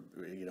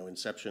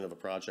inception of a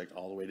project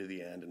all the way to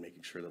the end, and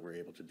making sure that we're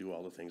able to do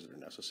all the things that are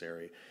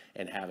necessary,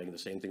 and having the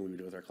same thing we would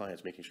do with our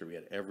clients, making sure we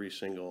had every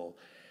single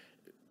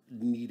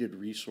needed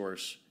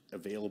resource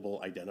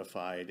available,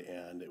 identified,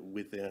 and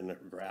within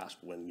grasp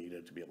when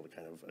needed to be able to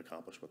kind of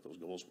accomplish what those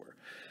goals were.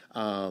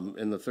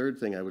 And the third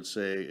thing I would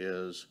say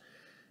is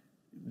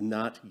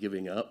not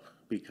giving up,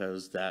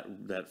 because that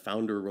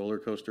founder roller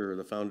coaster, or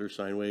the founder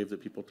sine wave that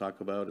people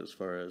talk about, as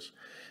far as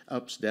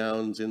ups,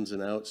 downs, ins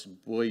and outs,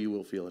 boy, you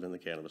will feel it in the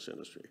cannabis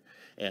industry.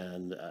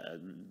 And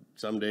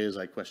some days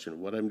I question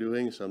what I'm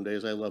doing, some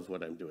days I love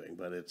what I'm doing,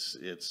 but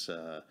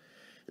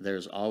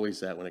there's always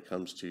that when it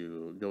comes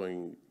to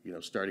going,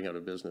 starting out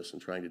a business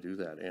and trying to do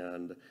that.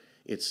 And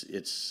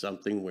it's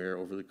something where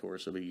over the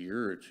course of a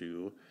year or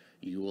two,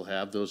 you will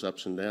have those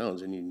ups and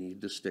downs, and you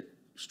need to stick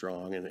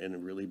strong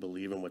and really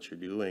believe in what you're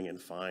doing, and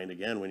find,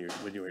 again, when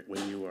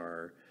you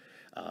are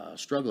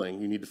struggling,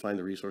 you need to find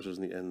the resources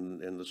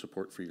and the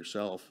support for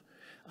yourself,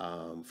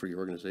 for your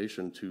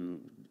organization,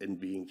 and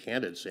being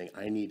candid, saying,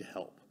 I need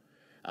help.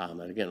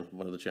 And again,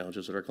 one of the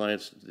challenges that our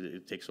clients,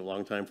 it takes a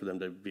long time for them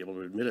to be able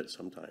to admit it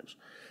sometimes.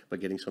 But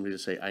getting somebody to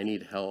say, I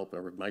need help,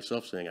 or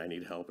myself saying I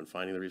need help and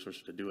finding the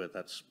resources to do it,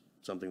 that's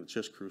something that's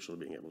just crucial to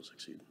being able to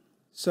succeed.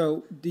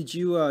 So did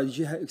you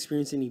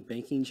experience any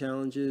banking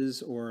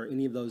challenges or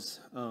any of those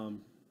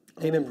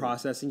payment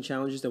processing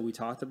challenges that we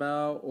talked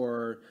about?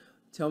 Or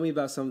tell me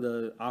about some of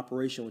the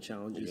operational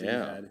challenges that you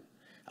had.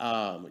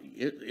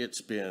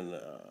 It's been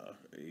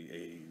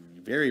a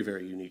very,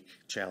 very unique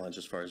challenge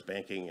as far as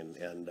banking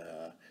and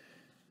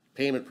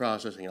payment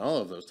processing, all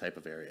of those type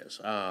of areas.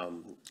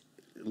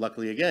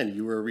 Luckily, again,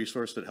 you were a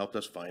resource that helped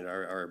us find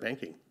our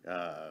banking.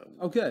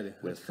 Oh, good.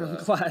 I'm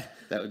glad.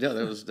 That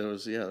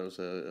was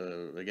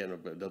again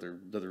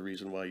another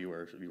reason why you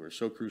were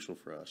so crucial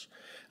for us.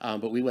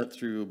 But we went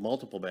through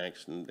multiple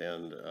banks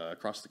and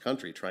across the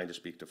country trying to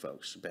speak to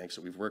folks, banks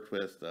that we've worked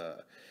with.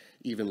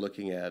 Even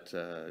looking at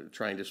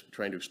trying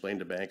to explain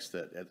to banks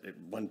that at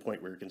one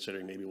point we were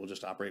considering maybe we'll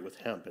just operate with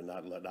hemp and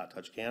not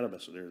touch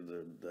cannabis,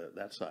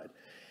 that side.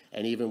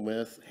 And even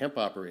with hemp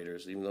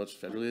operators, even though it's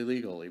federally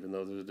illegal, even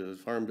though the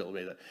Farm Bill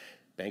made that,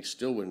 banks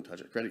still wouldn't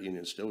touch it. Credit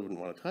unions still wouldn't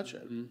want to touch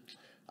it.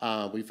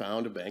 We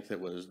found a bank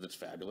that's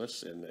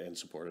fabulous and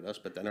supported us.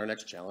 But then our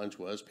next challenge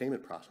was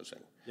payment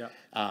processing. Yeah.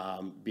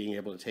 Being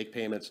able to take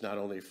payments not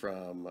only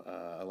from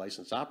a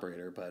licensed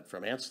operator but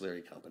from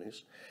ancillary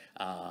companies.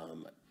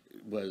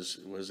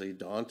 Was a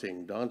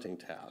daunting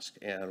task,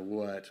 and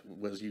what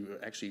was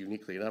actually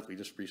uniquely enough, we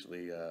just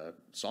recently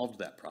solved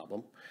that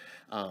problem.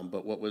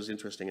 But what was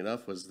interesting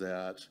enough was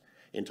that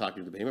in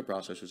talking to the payment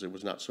processors, it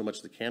was not so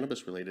much the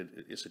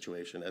cannabis-related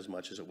situation as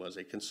much as it was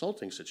a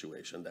consulting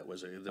situation that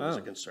was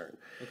a concern.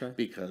 Okay.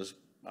 Because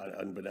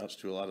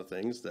unbeknownst to a lot of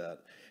things, that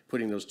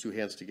putting those two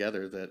hands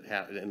together, that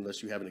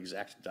unless you have an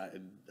exact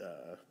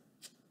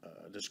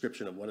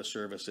description of what a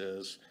service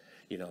is,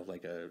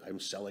 like I'm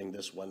selling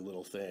this one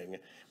little thing.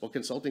 Well,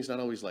 consulting's not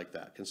always like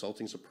that.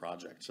 Consulting's a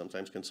project.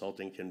 Sometimes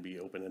consulting can be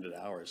open-ended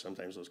hours,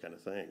 sometimes those kind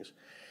of things.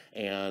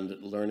 And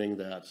learning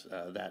that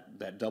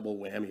that double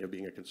whammy of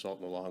being a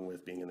consultant along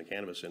with being in the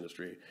cannabis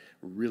industry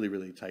really,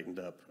 really tightened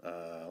up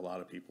a lot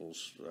of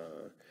people's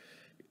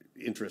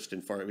interest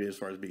as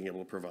far as being able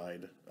to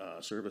provide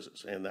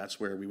services. And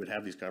that's where we would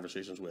have these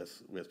conversations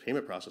with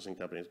payment processing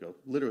companies.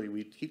 Literally,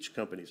 we teach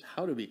companies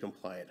how to be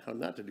compliant, how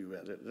not to do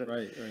that.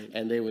 Right.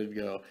 And they would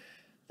go,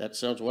 that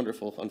sounds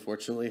wonderful.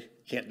 Unfortunately,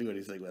 can't do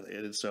anything with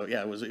it. And so,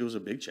 yeah, it was a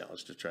big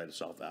challenge to try to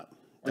solve that.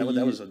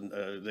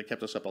 That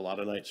kept us up a lot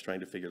of nights trying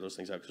to figure those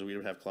things out, because we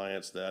would have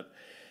clients that,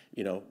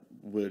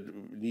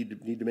 would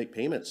need to make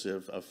payments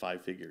of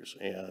 5 figures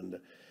and,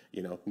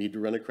 need to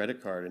run a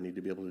credit card and need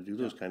to be able to do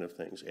those kind of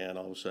things. And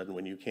all of a sudden,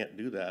 when you can't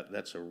do that,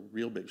 that's a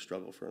real big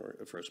struggle for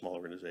a small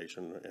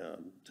organization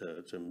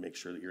to make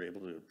sure that you're able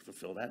to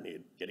fulfill that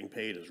need. Getting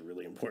paid is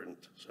really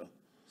important. So,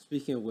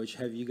 speaking of which,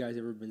 have you guys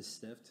ever been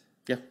sniffed?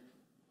 Yeah.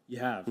 You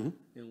have?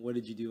 Mm-hmm. And what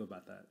did you do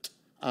about that?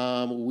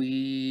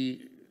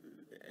 We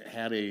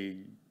had a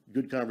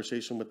good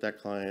conversation with that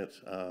client.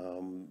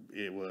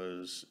 It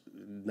was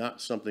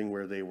not something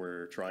where they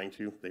were trying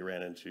to. They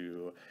ran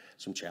into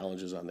some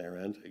challenges on their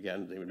end.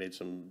 Again,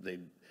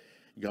 they'd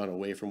gone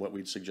away from what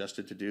we'd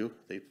suggested to do.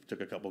 They took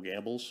a couple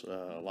gambles,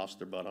 lost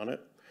their butt on it.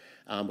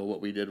 But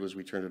what we did was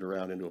we turned it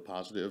around into a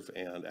positive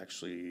and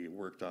actually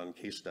worked on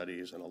case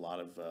studies and a lot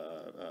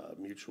of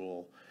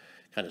mutual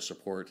kind of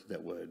support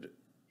that would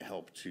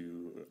help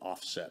to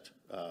offset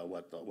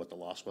what the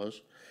loss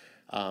was.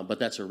 But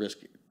that's a risk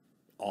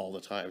all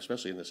the time,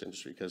 especially in this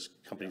industry, because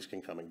companies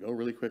can come and go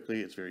really quickly.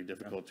 It's very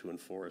difficult to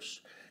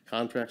enforce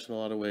contracts in a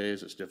lot of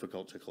ways. It's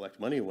difficult to collect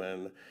money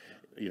when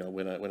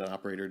an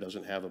operator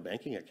doesn't have a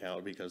banking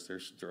account because they're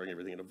storing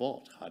everything in a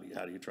vault. How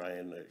do you try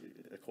and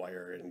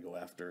acquire and go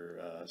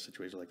after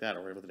situations like that,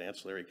 or with an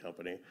ancillary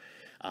company?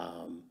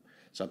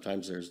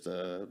 Sometimes there's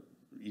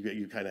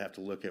you kind of have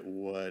to look at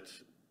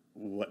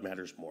what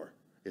matters more.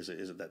 Is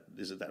it that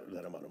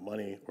amount of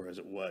money, or is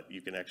it what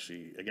you can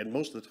actually, again,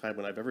 most of the time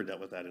when I've ever dealt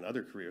with that in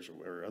other careers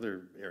or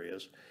other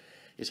areas,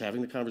 is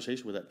having the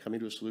conversation with that, coming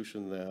to a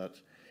solution that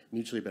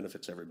mutually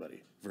benefits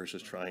everybody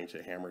versus trying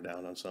to hammer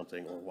down on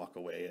something or walk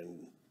away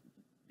and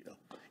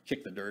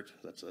kick the dirt.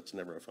 That's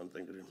never a fun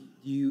thing to do.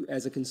 You,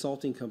 as a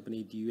consulting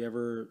company, do you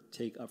ever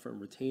take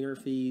upfront retainer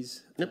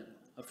fees? Nope.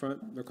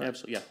 Upfront? Okay.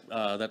 Absolutely,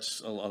 yeah.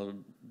 That's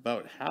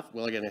about half.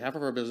 Well, again, half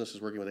of our business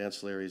is working with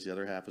ancillaries. The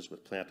other half is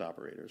with plant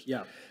operators.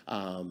 Yeah.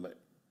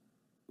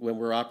 When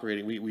we're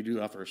operating, we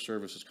do offer a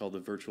service. It's called the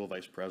Virtual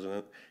Vice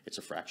President. It's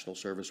a fractional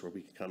service where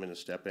we can come in and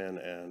step in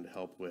and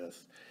help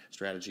with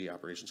strategy,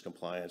 operations,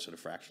 compliance at a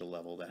fractional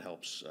level. That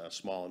helps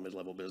small and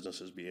mid-level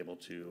businesses be able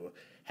to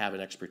have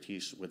an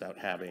expertise without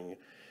having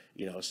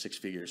a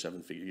six-figure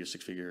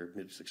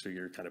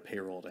kind of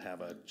payroll to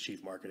have a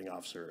chief marketing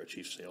officer, a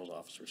chief sales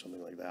officer,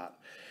 something like that.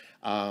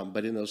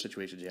 But in those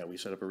situations, yeah, we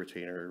set up a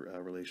retainer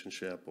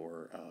relationship,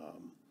 or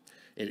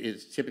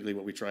it's typically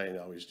what we try and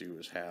always do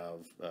is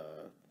have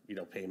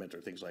payment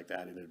or things like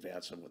that in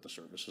advance of what the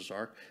services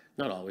are.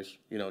 Not always,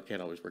 it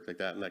can't always work like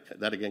that. And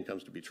that again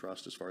comes to be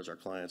trust as far as our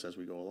clients as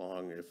we go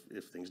along.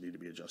 If things need to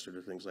be adjusted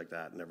or things like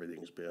that, and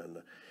everything's been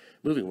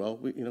moving well,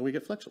 we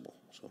get flexible.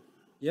 So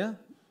yeah.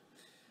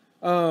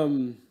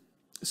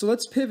 So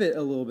let's pivot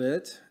a little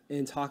bit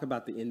and talk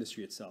about the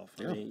industry itself.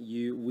 Yeah. I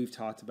mean, we've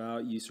talked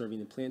about you serving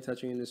the plant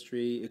touching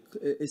industry.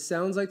 It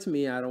sounds like to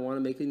me, I don't want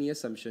to make any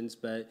assumptions,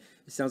 but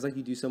it sounds like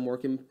you do some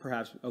work in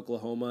perhaps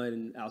Oklahoma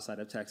and outside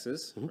of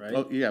Texas, right?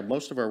 Oh, yeah,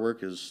 most of our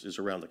work is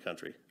around the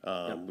country.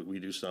 We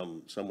do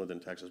some within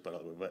Texas,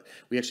 but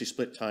we actually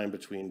split time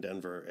between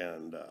Denver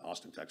and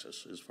Austin,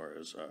 Texas, as far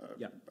as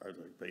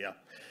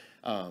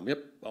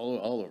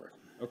all over.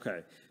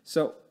 Okay.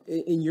 So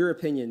in your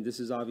opinion,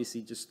 this is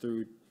obviously just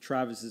through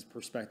Travis's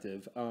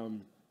perspective.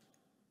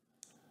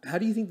 How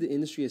do you think the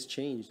industry has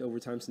changed over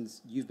time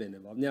since you've been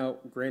involved? Now,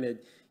 granted,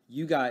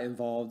 you got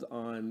involved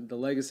on the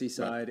legacy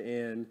side, right,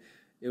 and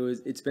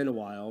it's been a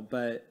while,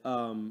 but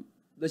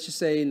let's just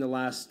say in the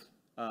last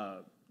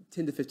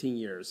 10 to 15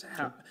 years,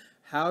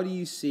 how do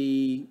you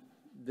see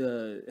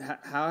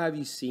how have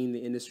you seen the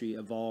industry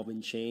evolve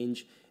and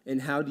change,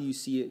 and how do you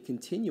see it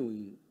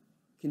continuing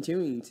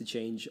to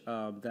change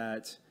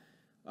that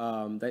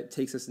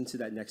takes us into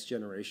that next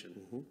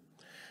generation?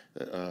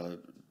 Mm-hmm.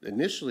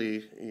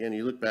 Initially, and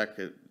you look back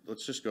at,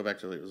 let's just go back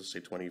to, let's say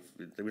 20,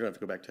 we don't have to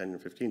go back 10 or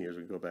 15 years,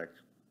 we can go back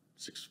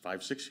 6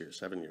 years,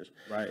 7 years.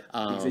 Right,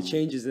 because it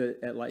changes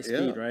at light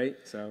speed, right?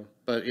 So,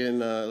 but in,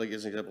 like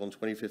as an example, in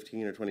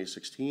 2015 or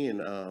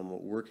 2016,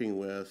 working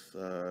with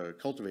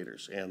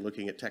cultivators and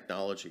looking at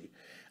technology,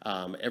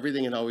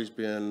 everything had always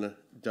been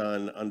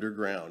done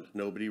underground.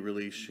 Nobody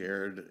really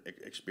shared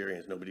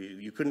experience.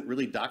 You couldn't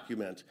really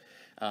document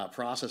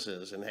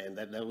processes, and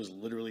that was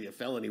literally a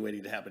felony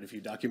waiting to happen if you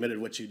documented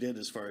what you did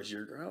as far as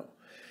your grow.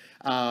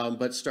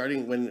 But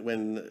starting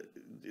when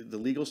the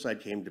legal side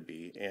came to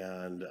be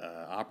and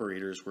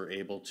operators were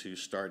able to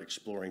start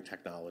exploring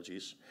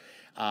technologies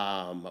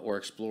or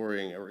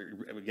exploring, or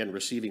again,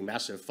 receiving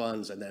massive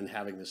funds and then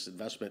having this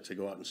investment to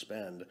go out and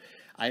spend,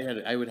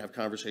 I would have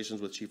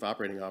conversations with chief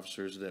operating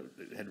officers that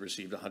had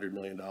received $100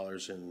 million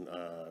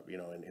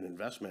in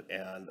investment,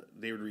 and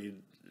they would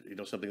read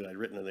something that I'd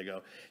written, and they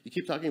go, "You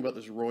keep talking about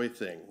this ROI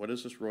thing. What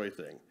is this ROI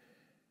thing?"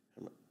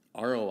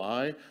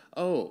 ROI?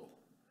 Oh,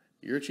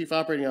 you're a chief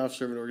operating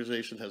officer of an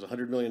organization that has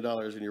 $100 million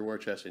in your war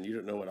chest, and you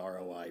don't know what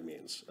ROI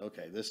means.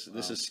 Okay, this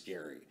is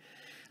scary.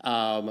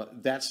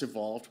 That's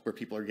evolved where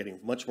people are getting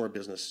much more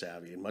business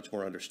savvy and much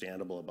more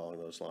understandable along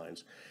those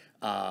lines.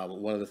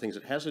 One of the things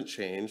that hasn't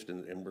changed,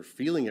 and we're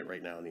feeling it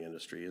right now in the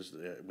industry, is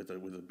with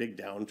a big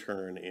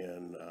downturn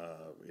in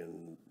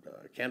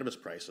cannabis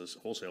prices,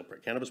 wholesale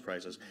cannabis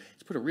prices,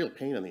 it's put a real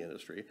pain on the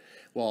industry.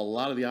 While a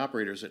lot of the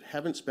operators that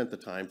haven't spent the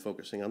time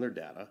focusing on their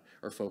data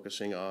or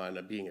focusing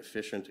on being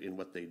efficient in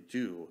what they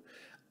do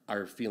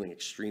are feeling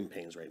extreme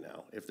pains right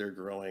now. If they're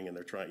growing and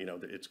they're trying,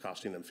 it's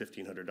costing them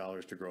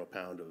 $1,500 to grow a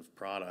pound of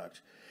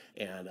product,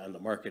 and on the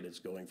market it's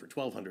going for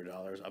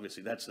 $1,200.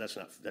 Obviously, that's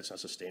not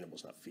sustainable.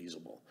 It's not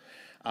feasible.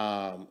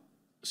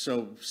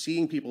 So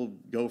seeing people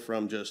go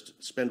from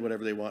just spend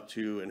whatever they want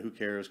to and who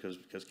cares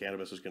because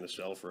cannabis is going to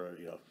sell for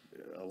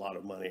a lot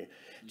of money,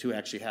 to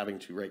actually having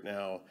to right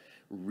now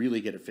really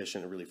get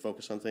efficient and really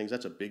focus on things,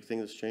 that's a big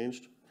thing that's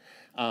changed.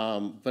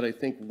 But I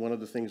think one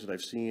of the things that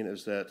I've seen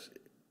is that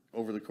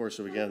over the course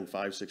of, again,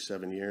 5, 6,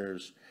 7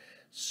 years,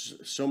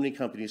 so many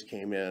companies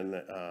came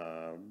in,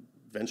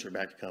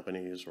 venture-backed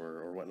companies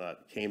or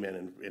whatnot, came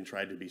in and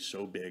tried to be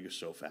so big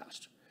so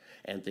fast,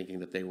 and thinking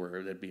that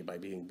by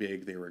being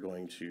big, they were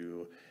going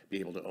to be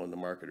able to own the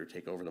market or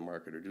take over the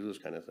market or do those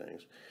kind of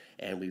things.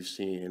 And we've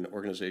seen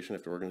organization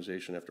after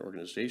organization after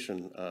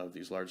organization of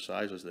these large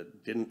sizes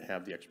that didn't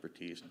have the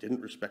expertise,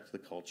 didn't respect the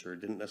culture,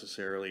 didn't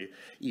necessarily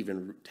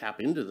even tap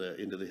into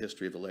the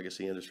history of the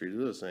legacy industry to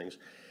do those things,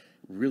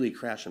 really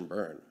crash and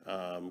burn.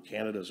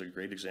 Canada is a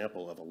great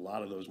example of a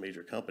lot of those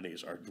major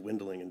companies are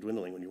dwindling and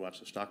dwindling when you watch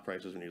the stock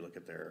prices, when you look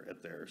at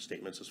their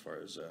statements as far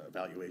as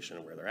valuation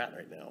and where they're at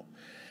right now.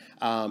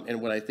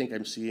 And what I think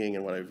I'm seeing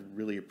and what I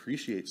really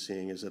appreciate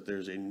seeing is that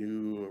there's a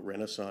new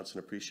renaissance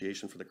and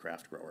appreciation for the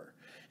craft grower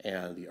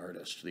and the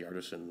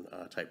artisan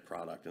type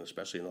product, and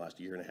especially in the last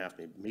year and a half,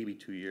 maybe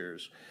 2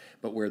 years,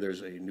 but where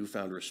there's a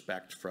newfound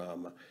respect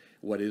from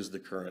what is the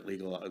current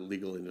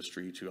legal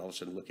industry to all of a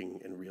sudden looking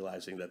and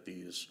realizing that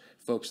these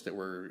folks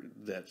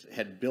that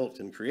had built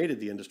and created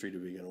the industry to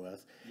begin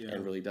with,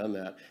 and really done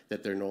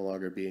that they're no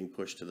longer being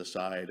pushed to the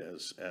side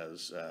as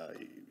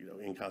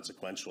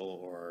inconsequential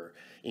or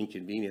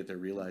inconvenient. They're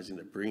realizing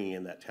that bringing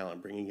in that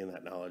talent, bringing in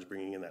that knowledge,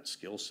 bringing in that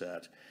skill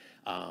set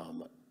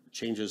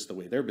changes the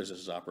way their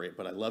businesses operate.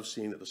 But I love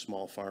seeing that the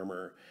small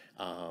farmer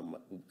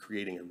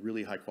creating a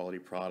really high quality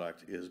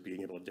product is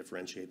being able to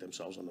differentiate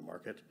themselves on the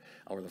market,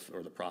 or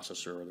the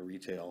processor or the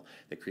retail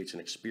that creates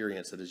an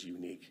experience that is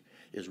unique,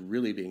 is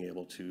really being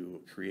able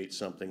to create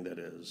something that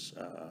is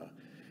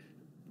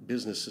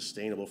business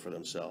sustainable for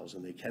themselves,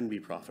 and they can be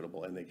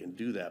profitable and they can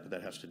do that. But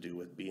that has to do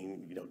with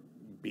being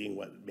being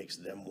what makes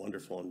them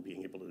wonderful and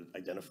being able to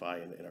identify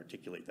and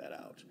articulate that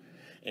out.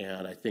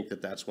 And I think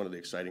that that's one of the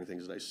exciting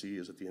things that I see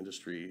is that the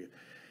industry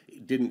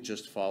didn't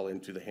just fall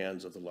into the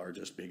hands of the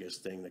largest,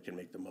 biggest thing that can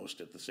make the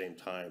most at the same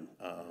time.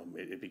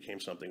 It became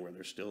something where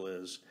there still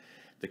is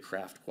the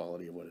craft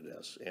quality of what it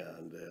is.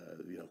 And,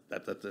 you know,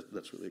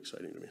 that's really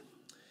exciting to me.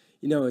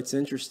 You know, it's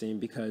interesting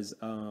because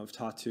I've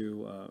talked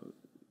to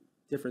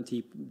different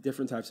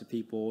types of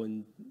people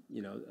and,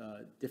 you know,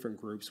 different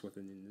groups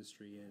within the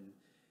industry. And,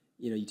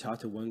 you know, you talk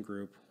to one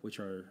group, which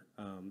are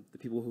the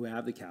people who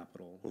have the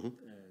capital and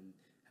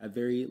have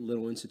very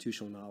little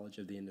institutional knowledge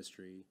of the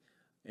industry.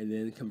 And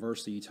then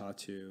conversely, you talk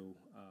to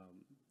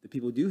the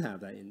people who do have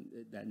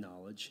that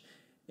knowledge.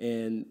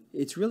 And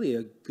it's really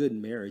a good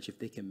marriage if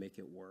they can make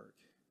it work.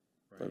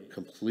 Right? I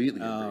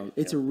completely agree.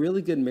 It's a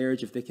really good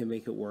marriage if they can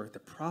make it work. The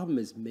problem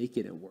is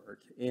making it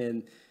work.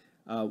 And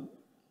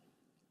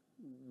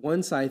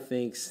one side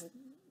thinks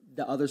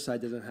the other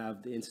side doesn't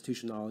have the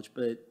institutional knowledge,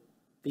 but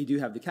they do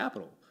have the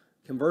capital.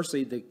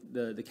 Conversely,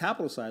 the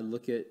capital side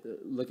look at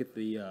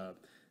the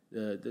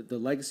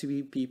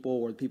legacy people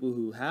or the people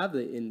who have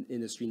the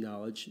industry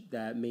knowledge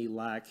that may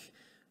lack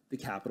the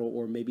capital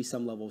or maybe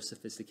some level of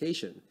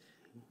sophistication.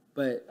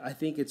 But I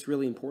think it's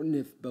really important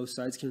if both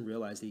sides can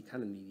realize they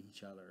kind of need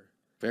each other.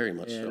 Very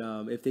much so.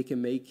 And if they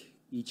can make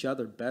each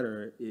other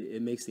better,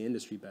 it makes the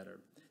industry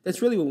better.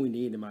 That's really what we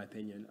need, in my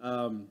opinion.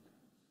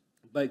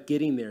 But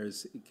getting there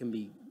can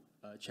be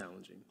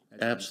challenging.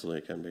 Absolutely,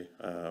 it can be.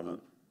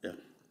 Yeah.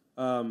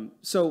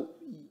 So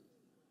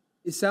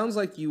it sounds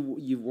like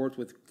you've worked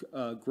with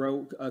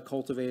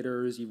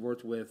cultivators, you've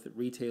worked with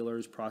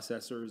retailers,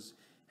 processors.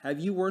 Have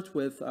you worked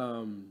with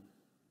the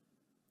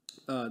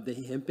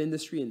hemp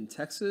industry in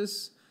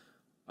Texas,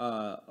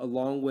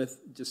 along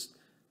with just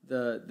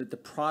the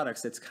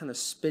products that's kind of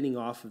spinning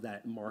off of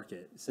that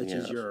market, such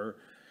as your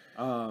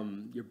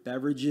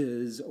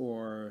beverages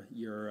or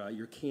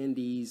your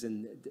candies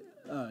and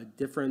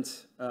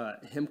different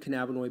hemp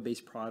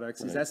cannabinoid-based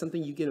products? Is that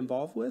something you get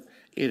involved with?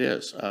 It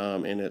is,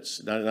 and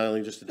it's not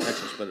only just in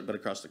Texas, but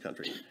across the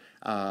country.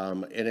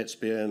 And it's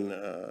been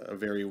a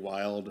very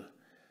wild,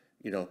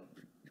 you know,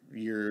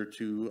 year or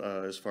two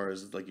as far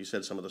as, like you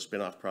said, some of the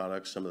spin-off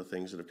products, some of the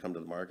things that have come to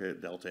the market.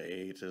 Delta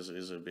 8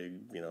 is a big,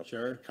 you know,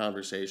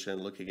 conversation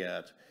looking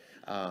at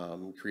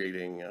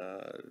creating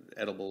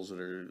edibles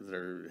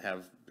that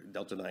have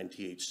Delta 9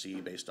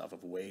 THC based off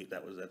of weight.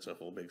 That's a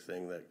whole big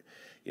thing that,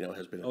 you know,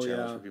 has been a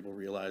challenge for people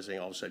realizing.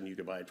 All of a sudden you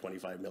could buy a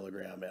 25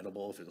 milligram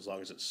edible as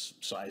long as it's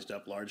sized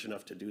up large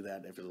enough to do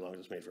that, and as long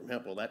as it's made from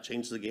hemp. Well, that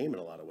changed the game in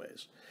a lot of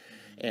ways.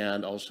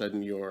 And all of a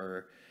sudden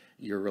you're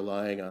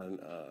relying on,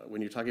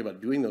 when you're talking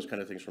about doing those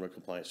kind of things from a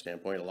compliance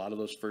standpoint, a lot of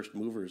those first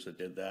movers that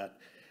did that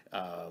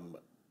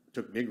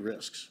took big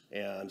risks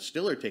and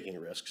still are taking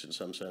risks in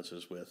some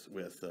senses with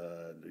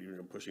you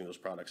know, pushing those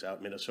products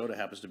out. Minnesota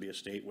happens to be a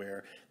state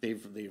where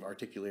they've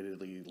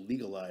articulatedly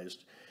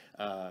legalized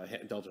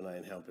Delta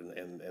 9 hemp,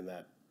 and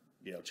that,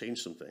 you know,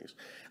 changed some things.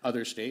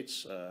 Other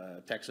states,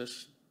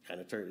 Texas, kind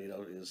of, you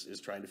know,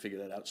 is trying to figure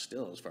that out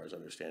still as far as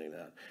understanding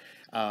that.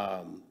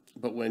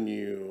 But when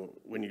you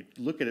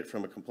look at it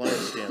from a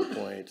compliance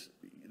standpoint,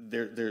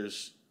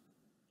 there's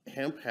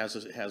hemp has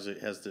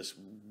this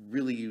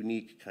really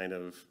unique kind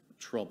of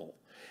trouble,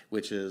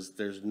 which is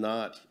there's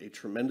not a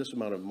tremendous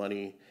amount of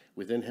money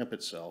within hemp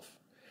itself.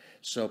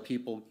 So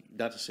people,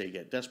 not to say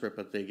get desperate,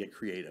 but they get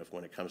creative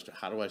when it comes to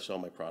how do I sell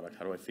my product?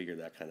 How do I figure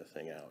that kind of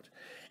thing out?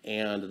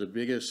 And the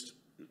biggest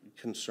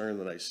concern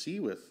that I see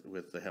with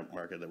the hemp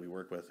market that we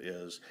work with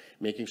is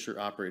making sure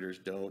operators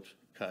don't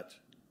cut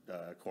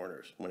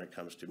corners when it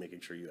comes to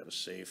making sure you have a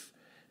safe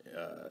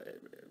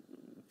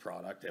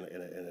product and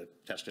a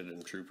tested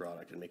and true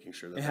product, and making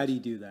sure that. And how do you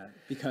do that?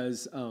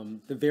 Because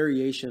the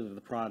variation of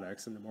the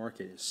products in the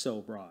market is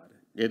so broad.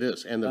 It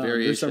is, and the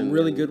variation. There's some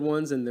really good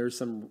ones, and there's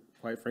some,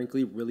 quite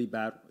frankly, really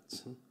bad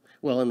ones.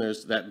 Well, and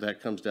there's that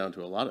comes down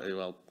to a lot of,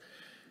 well,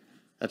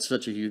 that's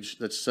such a huge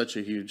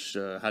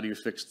how do you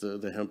fix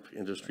the hemp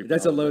industry problem?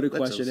 That's a loaded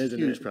question, isn't it?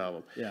 That's a huge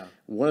problem. Yeah.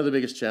 One of the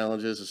biggest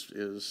challenges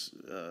is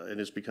and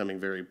it's becoming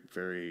very,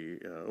 very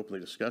openly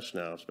discussed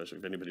now, especially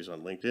if anybody's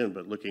on LinkedIn,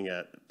 but looking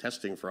at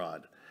testing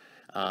fraud,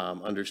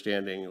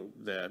 understanding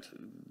that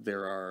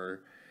there are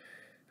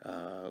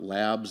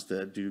labs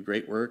that do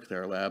great work.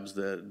 There are labs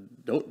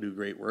that don't do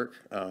great work.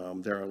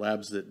 There are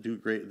labs that do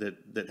great,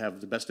 that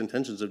have the best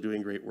intentions of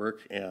doing great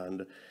work,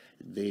 and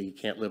they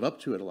can't live up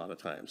to it a lot of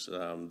times.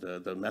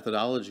 The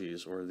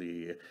methodologies or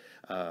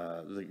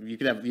you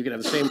could have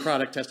the same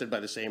product tested by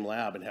the same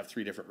lab and have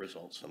 3 different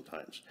results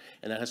sometimes,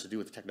 and that has to do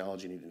with the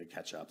technology needing to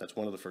catch up. That's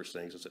one of the first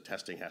things, is that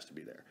testing has to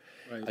be there.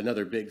 Right.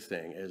 Another big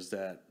thing is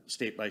that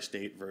state by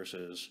state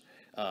versus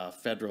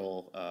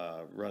federal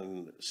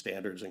run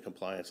standards and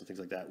compliance and things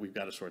like that. We've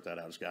got to sort that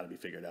out. It's got to be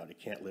figured out. It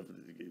can't live.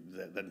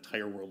 The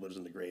entire world lives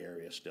in the gray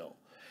area still.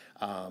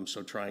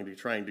 So trying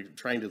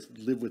to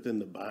live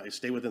within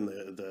stay within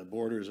the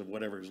borders of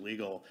whatever is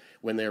legal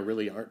when there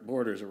really aren't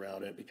borders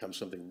around it becomes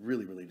something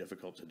really, really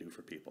difficult to do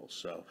for people.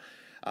 So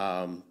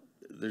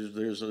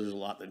there's a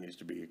lot that needs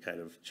to be kind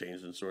of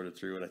changed and sorted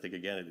through, and I think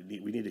again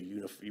we need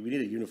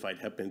a unified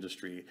hemp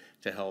industry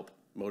to help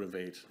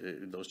motivate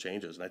those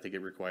changes, and I think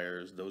it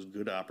requires those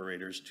good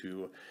operators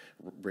to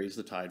raise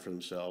the tide for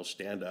themselves,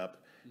 stand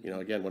up. You know,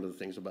 again, one of the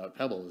things about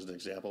Pebble as an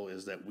example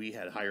is that we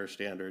had higher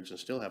standards and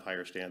still have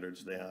higher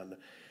standards than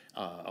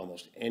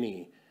almost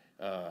any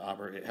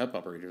hemp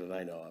operator that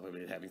I know of. I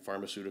mean, having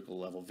pharmaceutical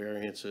level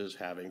variances,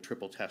 having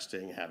triple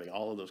testing, having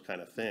all of those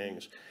kind of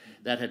things,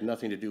 that had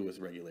nothing to do with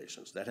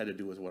regulations. That had to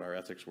do with what our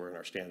ethics were and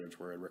our standards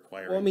were and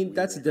requiring. Well, I mean,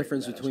 that's the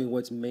difference between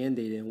what's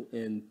mandated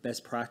and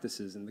best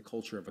practices in the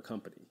culture of a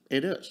company.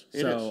 It is.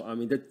 I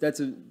mean,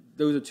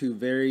 those are two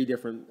very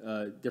different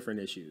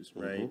issues,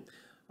 right?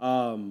 So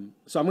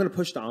I'm going to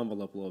push the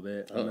envelope a little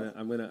bit.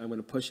 I'm going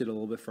to push it a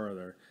little bit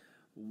further.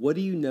 What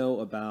do you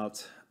know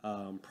about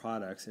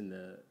products in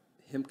the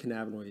hemp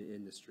cannabinoid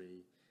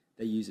industry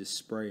that uses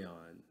spray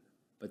on,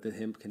 but the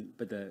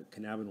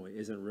cannabinoid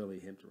isn't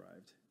really hemp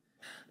derived?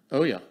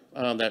 Oh yeah,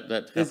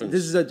 that happens.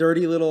 This is a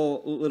dirty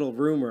little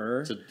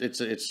rumor.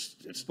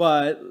 It's.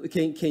 But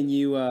can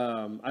you?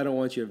 I don't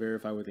want you to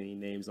verify with any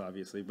names,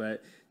 obviously.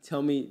 But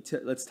tell me.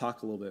 Let's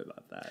talk a little bit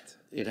about that.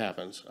 It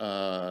happens.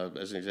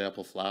 As an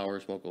example,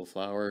 smokable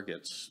flower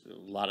gets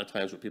a lot of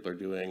times what people are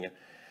doing.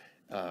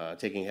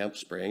 Taking hemp,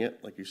 spraying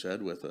it, like you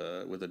said, with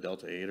a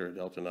Delta 8 or a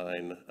Delta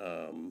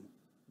 9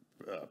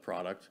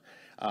 product.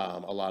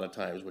 A lot of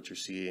times what you're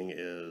seeing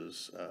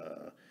is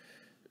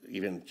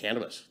even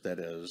cannabis that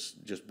is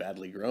just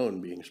badly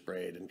grown being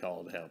sprayed and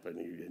called hemp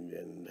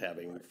and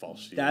having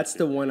false. That's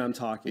the one I'm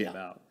talking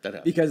about. That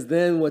happens. Because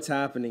then what's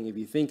happening, if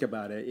you think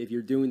about it, if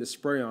you're doing the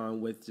spray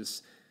on with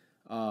just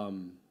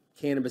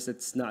cannabis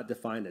that's not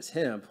defined as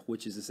hemp,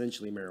 which is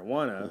essentially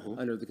marijuana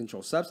under the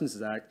Controlled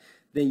Substances Act,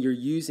 then you're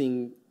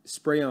using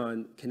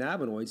spray-on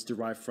cannabinoids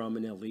derived from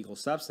an illegal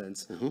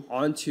substance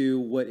onto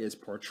what is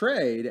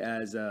portrayed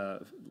as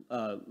a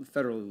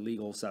federally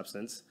legal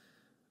substance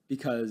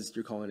because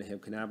you're calling it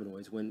hemp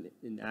cannabinoids, when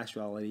in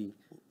actuality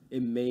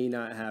it may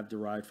not have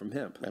derived from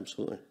hemp.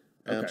 Absolutely.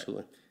 Okay.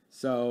 Absolutely.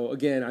 So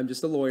again, I'm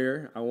just a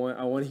lawyer. I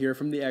want to hear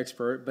from the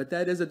expert, but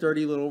that is a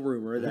dirty little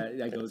rumor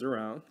that goes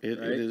around. It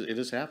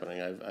is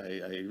happening. I've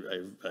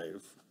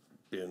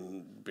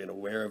been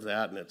aware of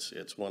that, and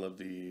it's one of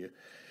the.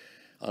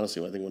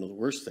 Honestly, I think one of the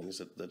worst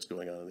things that's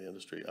going on in the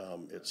industry.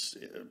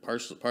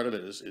 Part of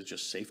it is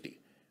just safety,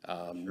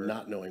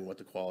 not knowing what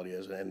the quality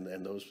is,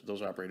 and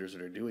those operators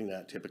that are doing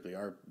that typically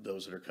are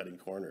those that are cutting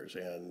corners,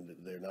 and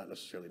they're not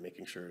necessarily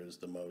making sure it is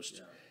the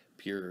most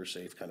pure,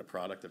 safe kind of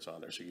product that's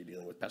on there. So you're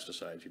dealing with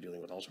pesticides, you're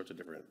dealing with all sorts of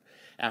different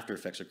after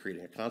effects of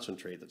creating a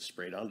concentrate that's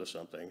sprayed onto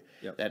something.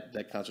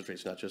 That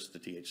concentrates not just the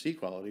THC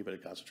quality, but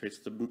it concentrates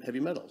the heavy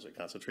metals. It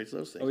concentrates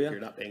those things. If you're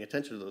not paying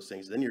attention to those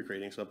things, then you're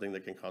creating something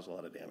that can cause a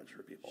lot of damage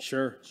for people.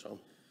 Sure. So.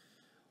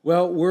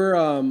 Well,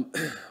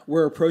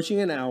 we're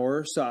approaching an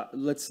hour, so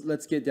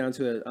let's get down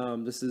to it.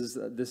 This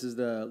is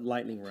the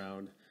lightning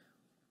round.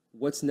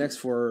 What's next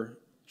for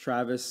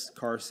Travis,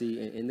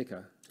 Carsey, and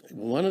Indica?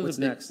 What's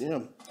next?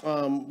 Yeah.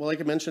 Well, like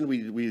I mentioned,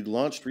 we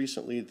launched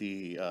recently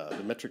the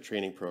metric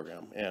training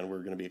program, and we're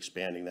going to be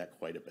expanding that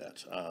quite a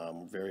bit.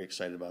 Very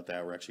excited about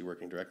that. We're actually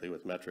working directly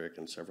with Metric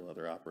and several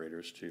other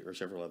operators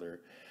several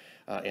other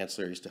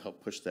ancillaries to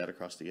help push that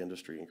across the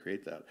industry and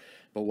create that.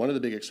 But one of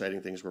the big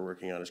exciting things we're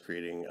working on is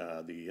creating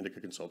the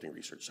Indica Consulting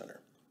Research Center.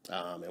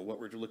 And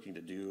what we're looking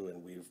to do,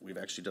 and we've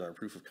actually done our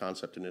proof of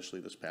concept initially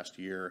this past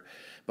year,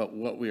 but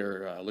what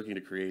we're looking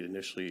to create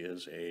initially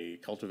is a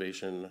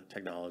cultivation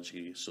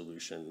technology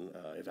solution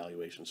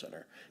evaluation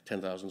center,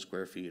 10,000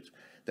 square feet,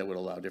 that would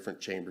allow different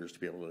chambers to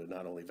be able to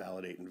not only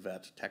validate and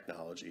vet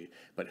technology,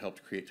 but help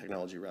to create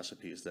technology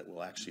recipes that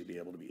will actually be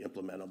able to be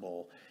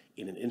implementable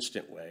in an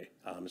instant way,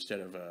 instead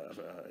of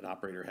an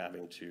operator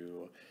having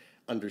to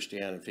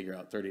understand and figure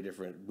out 30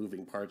 different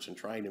moving parts and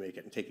trying to make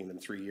it and taking them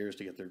 3 years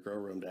to get their grow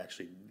room to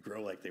actually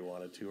grow like they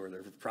wanted to, or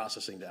their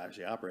processing to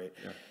actually operate.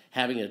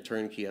 Having a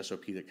turnkey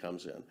SOP that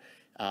comes in.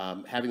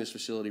 Having this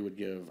facility would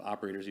give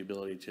operators the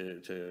ability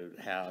to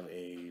have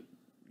a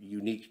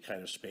unique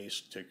kind of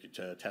space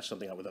to test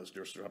something out without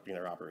disrupting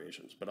their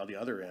operations. But on the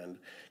other end,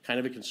 kind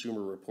of a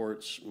Consumer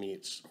Reports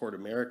meets Hort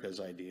America's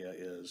idea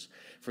is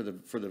for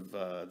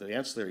the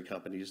ancillary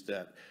companies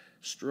that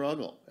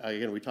struggle.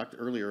 Again, we talked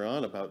earlier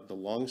on about the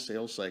long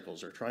sales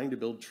cycles, or trying to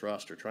build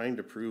trust, or trying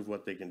to prove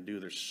what they can do.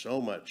 There's so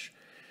much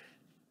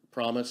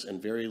promise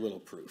and very little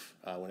proof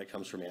when it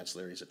comes from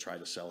ancillaries that try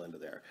to sell into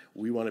there.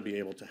 We want to be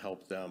able to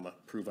help them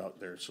prove out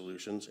their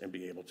solutions and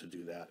be able to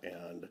do that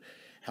and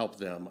help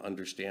them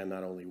understand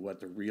not only what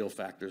the real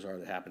factors are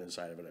that happen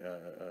inside of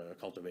a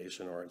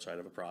cultivation or inside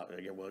of a product.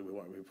 Again,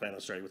 we plan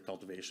on starting with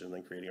cultivation, and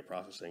then creating a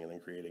processing, and then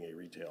creating a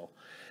retail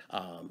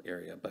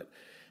area. But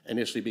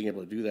initially being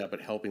able to do that,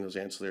 but helping those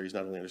ancillaries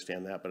not only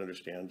understand that, but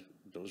understand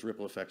those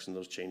ripple effects and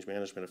those change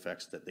management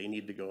effects that they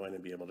need to go in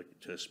and be able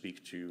to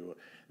speak to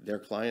their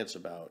clients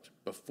about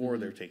before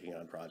they're taking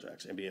on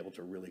projects, and be able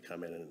to really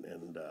come in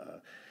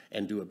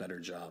and do a better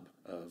job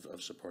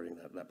of supporting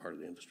that part of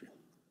the industry.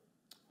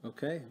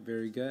 Okay,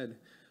 very good.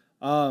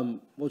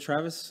 Well,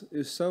 Travis, it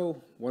was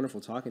so wonderful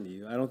talking to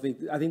you. I think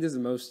this is the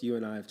most you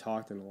and I have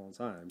talked in a long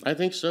time. I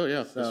think so,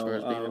 yeah. As So far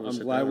as being able to I'm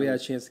sit glad down we and-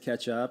 had a chance to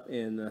catch up,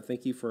 and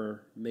thank you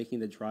for making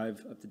the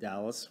drive up to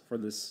Dallas for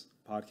this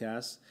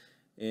podcast.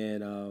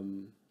 And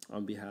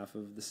on behalf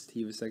of the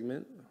Sativa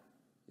segment,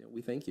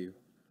 we thank you.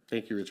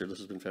 Thank you, Richard. This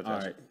has been All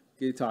fantastic. right,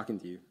 good talking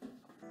to you.